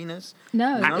you happiness.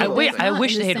 No, None of I, those wi- things. I not.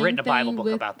 wish And they the had written a same Bible thing book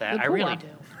with about that. the I really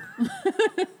poor.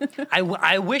 do.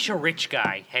 I wish a rich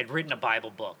guy had written a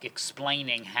Bible book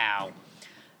explaining how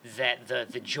that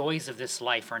the joys of this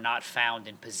life are not found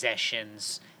in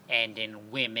possessions and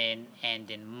in women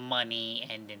and in money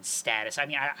and in status. I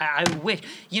mean, I wish,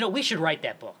 we should write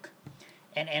that book.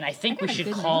 And I think I we got a should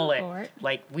good call name it, for it.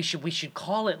 like, we should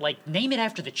call it, like, name it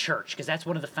after the church, because that's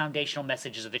one of the foundational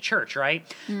messages of the church, right?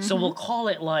 So we'll call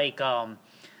it, like,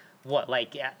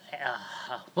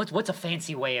 what's a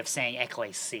fancy way of saying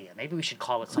ecclesia? Maybe we should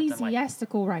call it something like...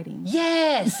 Ecclesiastical writing.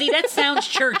 Yeah, see, that sounds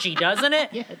churchy, doesn't it?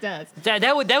 Yeah, it does.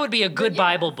 That would be a good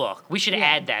Bible book. We should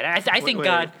add that. I think Wait,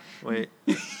 God... Wait.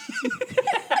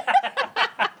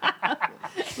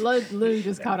 Lou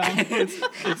just caught on.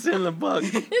 It's in the book.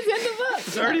 It's in the book.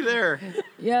 It's already there.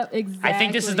 Yep, exactly. I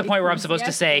think this is the point where I'm supposed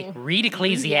to say, Ecclesiastical. read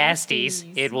Ecclesiastes,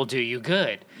 Ecclesiastes. it will do you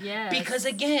good. Yes. Because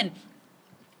again,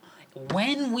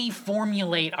 when we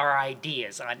formulate our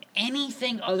ideas on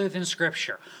anything other than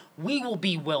Scripture, we will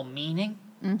be well-meaning.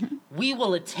 We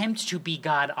will attempt to be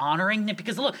God-honoring.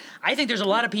 Because look, I think there's a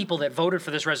lot of people that voted for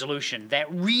this resolution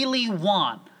that really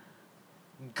want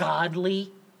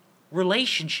godly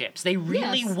relationships. They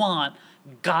really Yes. want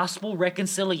gospel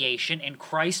reconciliation and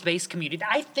Christ-based community.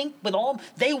 I think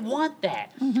they want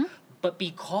that. But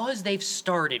because they've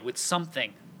started with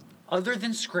something other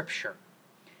than Scripture,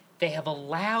 they have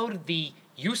allowed the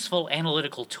useful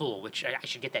analytical tool, which I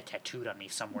should get that tattooed on me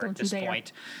somewhere Don't at this you dare.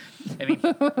 point. I mean,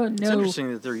 It's No.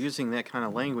 interesting that they're using that kind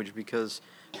of language because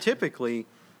typically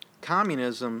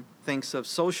communism thinks of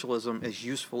socialism as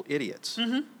useful idiots.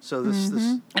 So this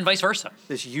and vice versa.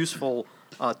 this useful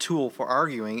tool for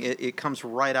arguing, it comes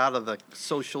right out of the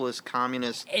socialist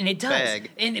communist And it does.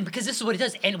 bag. And because this is what it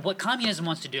does. And what communism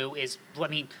wants to do is,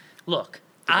 look,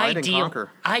 Divide and conquer.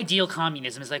 Ideal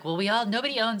communism is like, well,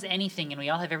 nobody owns anything and we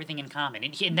all have everything in common.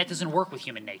 And that doesn't work with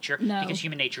human nature because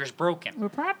human nature is broken. We're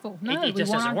prideful. No, It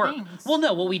just doesn't work. Well,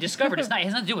 no, what we discovered, it has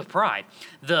nothing to do with pride.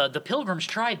 The Pilgrims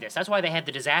tried this. That's why they had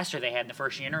the disaster they had in the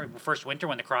first winter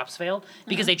when the crops failed,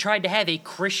 because they tried to have a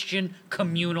Christian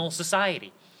communal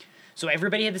society. So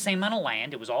everybody had the same amount of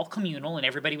land. It was all communal, and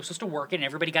everybody was supposed to work it, and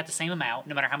everybody got the same amount,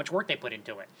 no matter how much work they put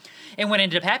into it. And what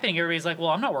ended up happening, everybody's like, well,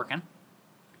 I'm not working.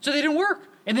 So they didn't work.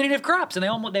 And they didn't have crops, and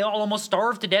they all almost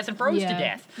starved to death and froze to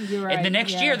death. You're right, and the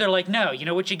next year, they're like, no, you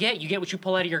know what you get? You get what you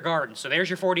pull out of your garden. So there's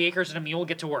your 40 acres, and a mule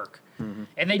get to work. Mm-hmm.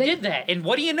 And they did that. And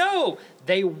what do you know?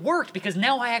 They worked, because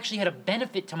now I actually had a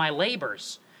benefit to my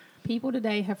labors. People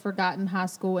today have forgotten high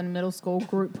school and middle school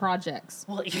group projects.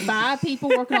 Well, 5 people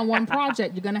working on one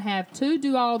project. You're going to have 2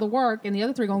 do all the work, and the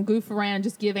other 3 going to goof around and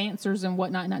just give answers and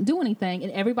whatnot, not do anything,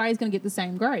 and everybody's going to get the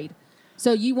same grade.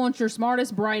 So you want your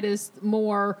smartest, brightest,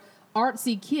 more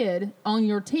artsy kid on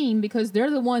your team because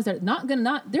they're the ones that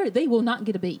are they will not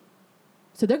get a B.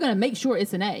 So they're going to make sure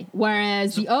it's an A.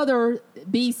 Whereas the other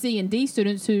B, C, and D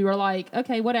students who are like,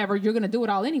 okay, whatever, you're going to do it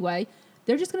all anyway,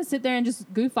 they're just going to sit there and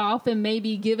just goof off and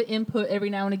maybe give an input every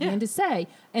now and again to say.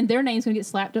 And their name's going to get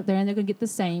slapped up there, and they're going to get the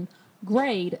same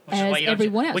grade as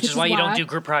everyone else. Which is why you don't do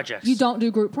group projects. You don't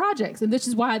do group projects. And this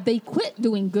is why they quit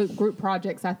doing group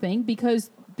projects, I think, because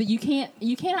you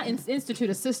cannot institute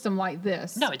a system like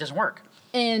this. No, it doesn't work.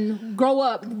 And grow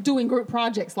up doing group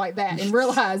projects like that and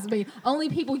realize, only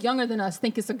people younger than us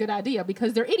think it's a good idea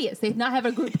because they're idiots. They've not have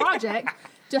a group project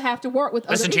to have to work with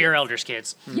Listen other to your idiots. elders,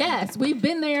 kids. Yes, we've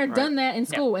been there, done that in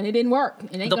school, and it didn't work.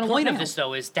 It ain't The gonna point work of now. this,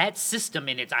 though, is that system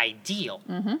in its ideal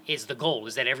is the goal,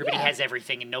 is that everybody has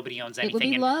everything and nobody owns anything. would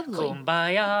be and lovely.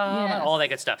 Kumbaya, Yes. all that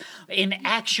good stuff. In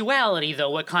actuality, though,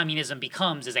 what communism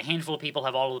becomes is a handful of people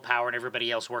have all of the power and everybody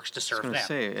else works to serve I was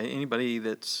them. going to say, anybody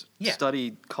that's Yeah.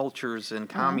 studied cultures and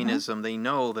communism, they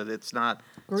know that it's not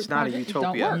Group a projects don't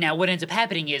utopia. work. Now, what ends up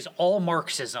happening is all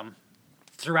Marxism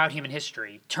throughout human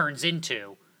history turns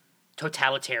into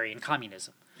totalitarian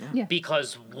communism. Yeah.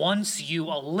 Because once you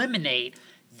eliminate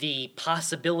the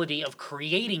possibility of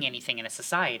creating anything in a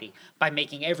society by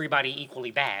making everybody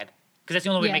equally bad, because that's the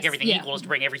only way to make Yes, everything equal is to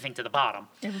bring everything to the bottom.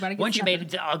 Everybody gets Once you nothing.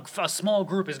 made a small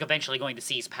group is eventually going to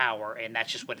seize power, and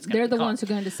that's just what it's going to They're become. the ones who are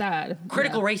going to decide.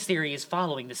 Critical Yeah. race theory is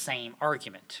following the same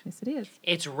argument. Yes, it is.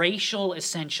 It's racial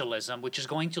essentialism, which is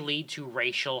going to lead to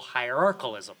racial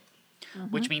hierarchalism,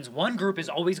 which means one group is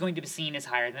always going to be seen as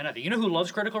higher than another. You know who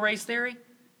loves critical race theory?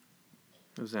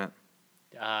 Who's that?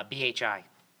 BHI.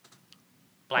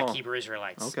 Black Oh, Hebrew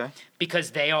Israelites. okay.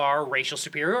 Because they are racial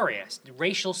superiorists.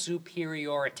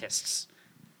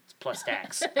 It's plus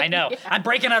tax. I know. I'm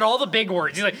breaking out all the big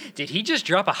words. He's like, did he just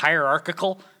drop a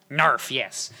hierarchical? Narf,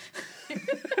 yes.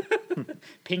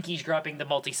 Pinky's dropping the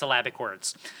multisyllabic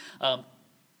words.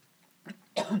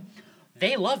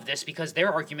 They love this because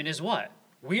their argument is what?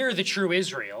 We're the true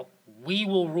Israel. We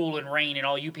will rule and reign, and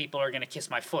all you people are going to kiss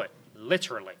my foot.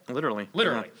 Literally. Literally.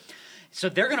 Literally. Yeah. So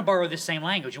they're going to borrow this same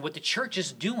language. And what the church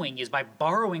is doing is by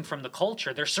borrowing from the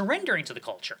culture, they're surrendering to the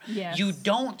culture. Yes. You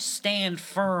don't stand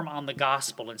firm on the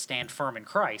gospel and stand firm in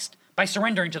Christ by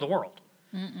surrendering to the world.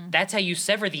 That's how you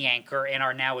sever the anchor and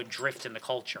are now adrift in the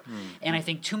culture. And I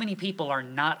think too many people are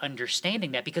not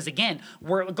understanding that because, again,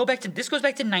 this goes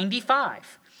back to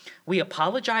 95. We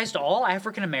apologize to all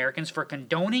African Americans for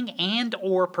condoning and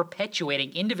or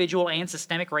perpetuating individual and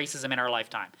systemic racism in our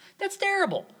lifetime. That's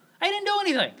terrible. I didn't do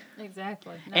anything.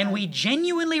 Exactly. And we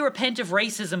genuinely repent of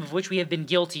racism of which we have been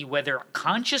guilty, whether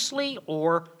consciously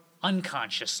or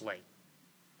unconsciously.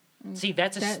 See,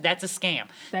 that's a scam.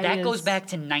 That goes back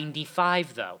to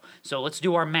 95, though. So let's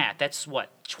do our math. That's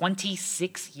what,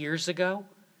 26 years ago?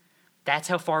 That's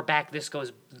how far back this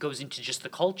goes into just the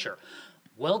culture.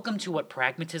 Welcome to what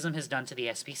pragmatism has done to the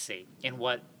SBC and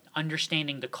what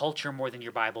understanding the culture more than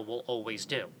your Bible will always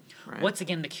do. Right. What's,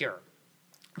 again, the cure?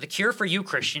 The cure for you,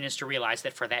 Christian, is to realize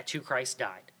that for that too Christ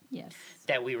died. Yes.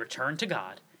 That we return to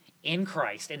God in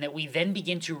Christ, and that we then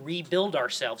begin to rebuild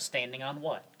ourselves standing on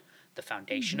what? The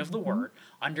foundation of the Word,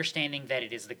 understanding that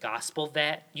it is the gospel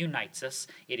that unites us,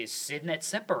 it is sin that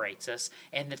separates us,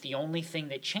 and that the only thing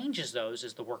that changes those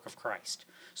is the work of Christ.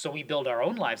 So we build our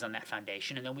own lives on that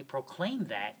foundation, and then we proclaim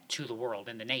that to the world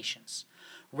and the nations,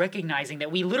 recognizing that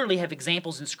we literally have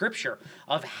examples in Scripture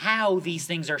of how these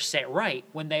things are set right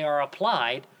when they are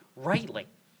applied rightly.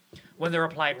 When they're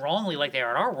applied wrongly like they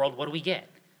are in our world, what do we get?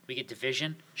 We get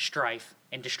division, strife,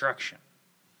 and destruction.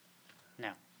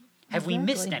 Now, have we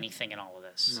missed Exactly. anything in all of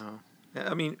this? No.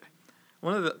 I mean,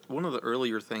 one of the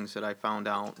earlier things that I found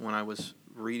out when I was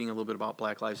reading a little bit about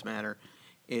Black Lives Matter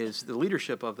is the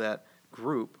leadership of that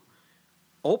group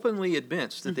openly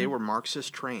admits that they were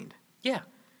Marxist trained. Yeah.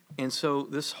 And so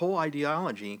this whole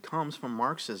ideology comes from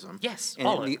Marxism. Yes, And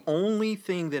all of the it. only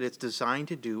thing that it's designed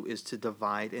to do is to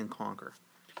divide and conquer.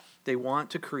 They want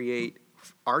to create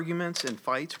arguments and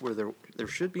fights where there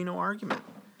should be no argument.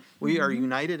 We are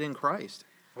united in Christ.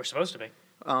 We're supposed to be.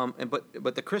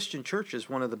 But the Christian church is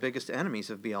one of the biggest enemies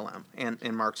of BLM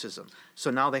and Marxism.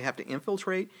 So now they have to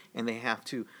infiltrate and they have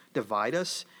to divide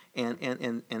us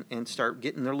and start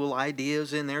getting their little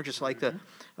ideas in there, just like the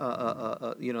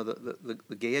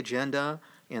gay agenda,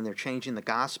 and they're changing the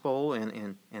gospel,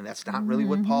 and that's not really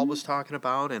what Paul was talking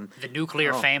about. And The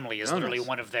nuclear family is literally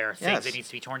one of their things that needs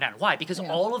to be torn down. Why? Because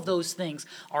all of those things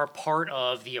are part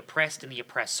of the oppressed and the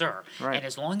oppressor. Right. And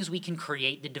as long as we can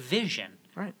create the division,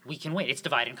 Right. we can win. It's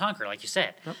divide and conquer, like you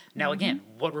said. Now, again,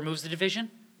 what removes the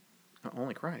division?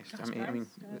 only Christ. Christ.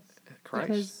 Christ.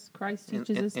 Because Christ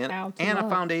teaches us how to and love. a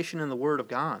foundation in the Word of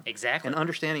God. Exactly. And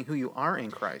understanding who you are in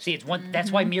Christ. See, it's one.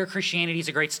 That's why mere Christianity is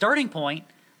a great starting point,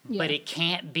 but Yeah. it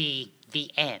can't be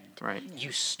the end. Right.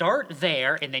 You start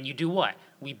there, and then you do what?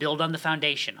 We build on the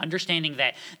foundation, understanding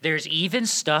that there's even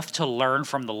stuff to learn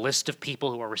from the list of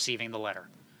people who are receiving the letter.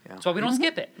 Yeah. That's why we don't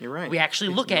skip it. You're right. We actually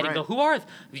look You're at it and go, right. who are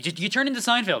you turn into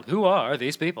Seinfeld. Who are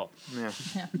these people? Yeah.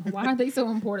 Yeah. Why are they so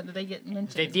important that they get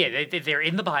mentioned? They're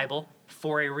in the Bible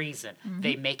for a reason.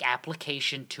 They make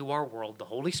application to our world. The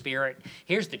Holy Spirit,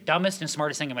 here's the dumbest and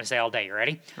smartest thing I'm going to say all day. You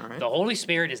ready? All right. The Holy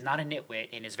Spirit is not a nitwit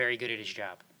and is very good at his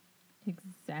job.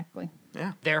 Exactly.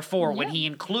 Yeah. Therefore, when Yeah. he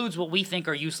includes what we think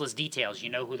are useless details,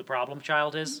 you know who the problem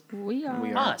child is? We are.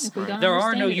 We are. Us. If we don't There are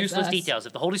no understand it, it's useless us. details.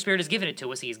 If the Holy Spirit has given it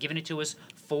to us, he has given it to us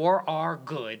for our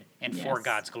good and for Yes.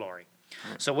 God's glory.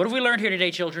 So what have we learned here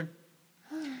today, children?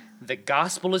 The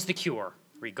gospel is the cure,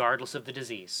 regardless of the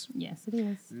disease. Yes, it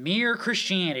is. Mere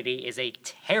Christianity is a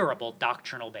terrible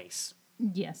doctrinal base.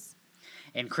 Yes.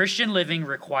 And Christian living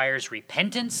requires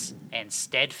repentance and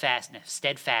steadfastness.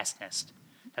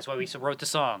 That's why we wrote the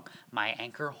song, My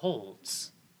Anchor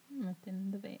Holds.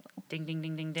 Within the veil. Ding, ding,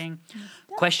 ding, ding, ding.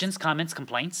 Questions, comments,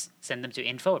 complaints, send them to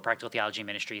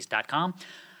info@practicaltheologyministries.com.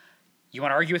 You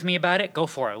want to argue with me about it? Go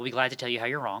for it. We'll be glad to tell you how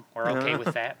you're wrong. We're okay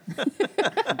with that.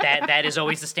 That is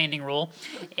always the standing rule.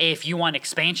 If you want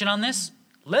expansion on this,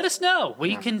 let us know.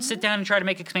 We can sit down and try to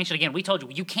make expansion. Again, we told you,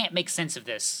 you can't make sense of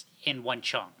this in one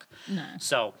chunk. No.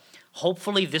 So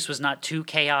hopefully this was not too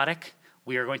chaotic.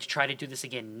 We are going to try to do this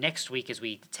again next week as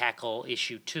we tackle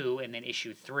issue 2 and then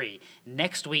issue 3.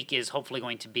 Next week is hopefully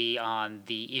going to be on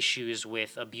the issues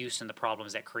with abuse and the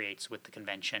problems that creates with the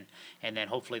convention. And then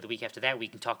hopefully the week after that we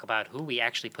can talk about who we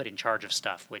actually put in charge of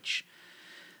stuff, which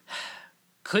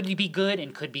could be good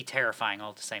and could be terrifying all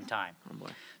at the same time.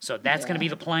 So that's going to be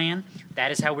the plan.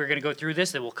 That is how we're going to go through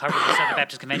this. That we'll cover the Southern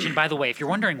Baptist Convention. By the way, if you're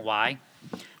wondering why,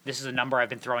 this is a number I've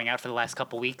been throwing out for the last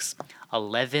couple weeks.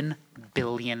 $11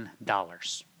 billion.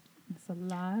 It's a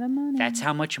lot of money. That's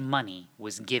how much money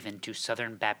was given to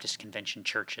Southern Baptist Convention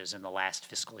churches in the last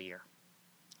fiscal year.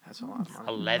 That's a lot of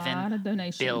money. lot of $11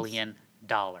 donations. billion.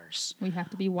 We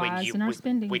have to be wise in our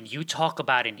spending. When you talk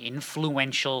about an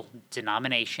influential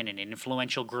denomination, an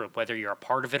influential group, whether you're a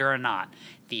part of it or not,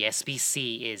 the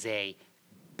SBC is a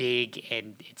big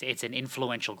and it's an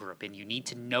influential group, and you need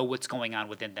to know what's going on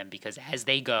within them, because as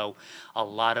they go, a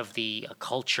lot of the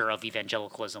culture of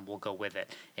evangelicalism will go with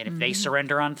it. And if they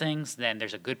surrender on things, then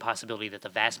there's a good possibility that the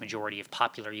vast majority of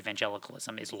popular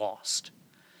evangelicalism is lost,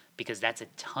 because that's a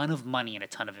ton of money and a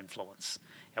ton of influence.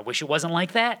 I wish it wasn't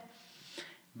like that,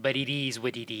 but it is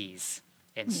what it is.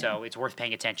 And so it's worth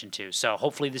paying attention to. So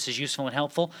hopefully this is useful and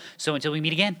helpful. So until we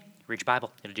meet again, read your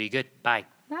Bible. It'll do you good. Bye.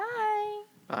 Bye.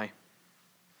 Bye.